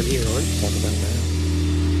next time here on Talk About That.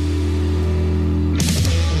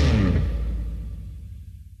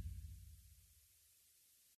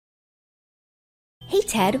 Hey,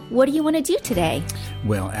 Ted, what do you want to do today?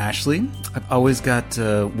 Well, Ashley, I've always got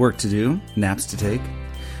work to do, naps to take,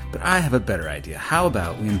 but I have a better idea. How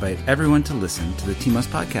about we invite everyone to listen to the TMUS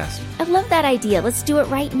podcast? I love that idea. Let's do it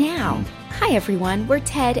right now. Hi, everyone. We're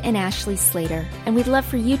Ted and Ashley Slater, and we'd love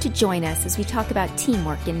for you to join us as we talk about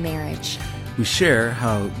teamwork in marriage. We share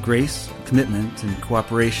how grace, commitment, and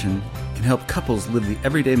cooperation can can help couples live the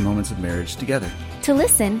everyday moments of marriage together. To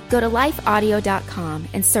listen, go to lifeaudio.com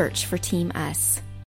and search for Team Us.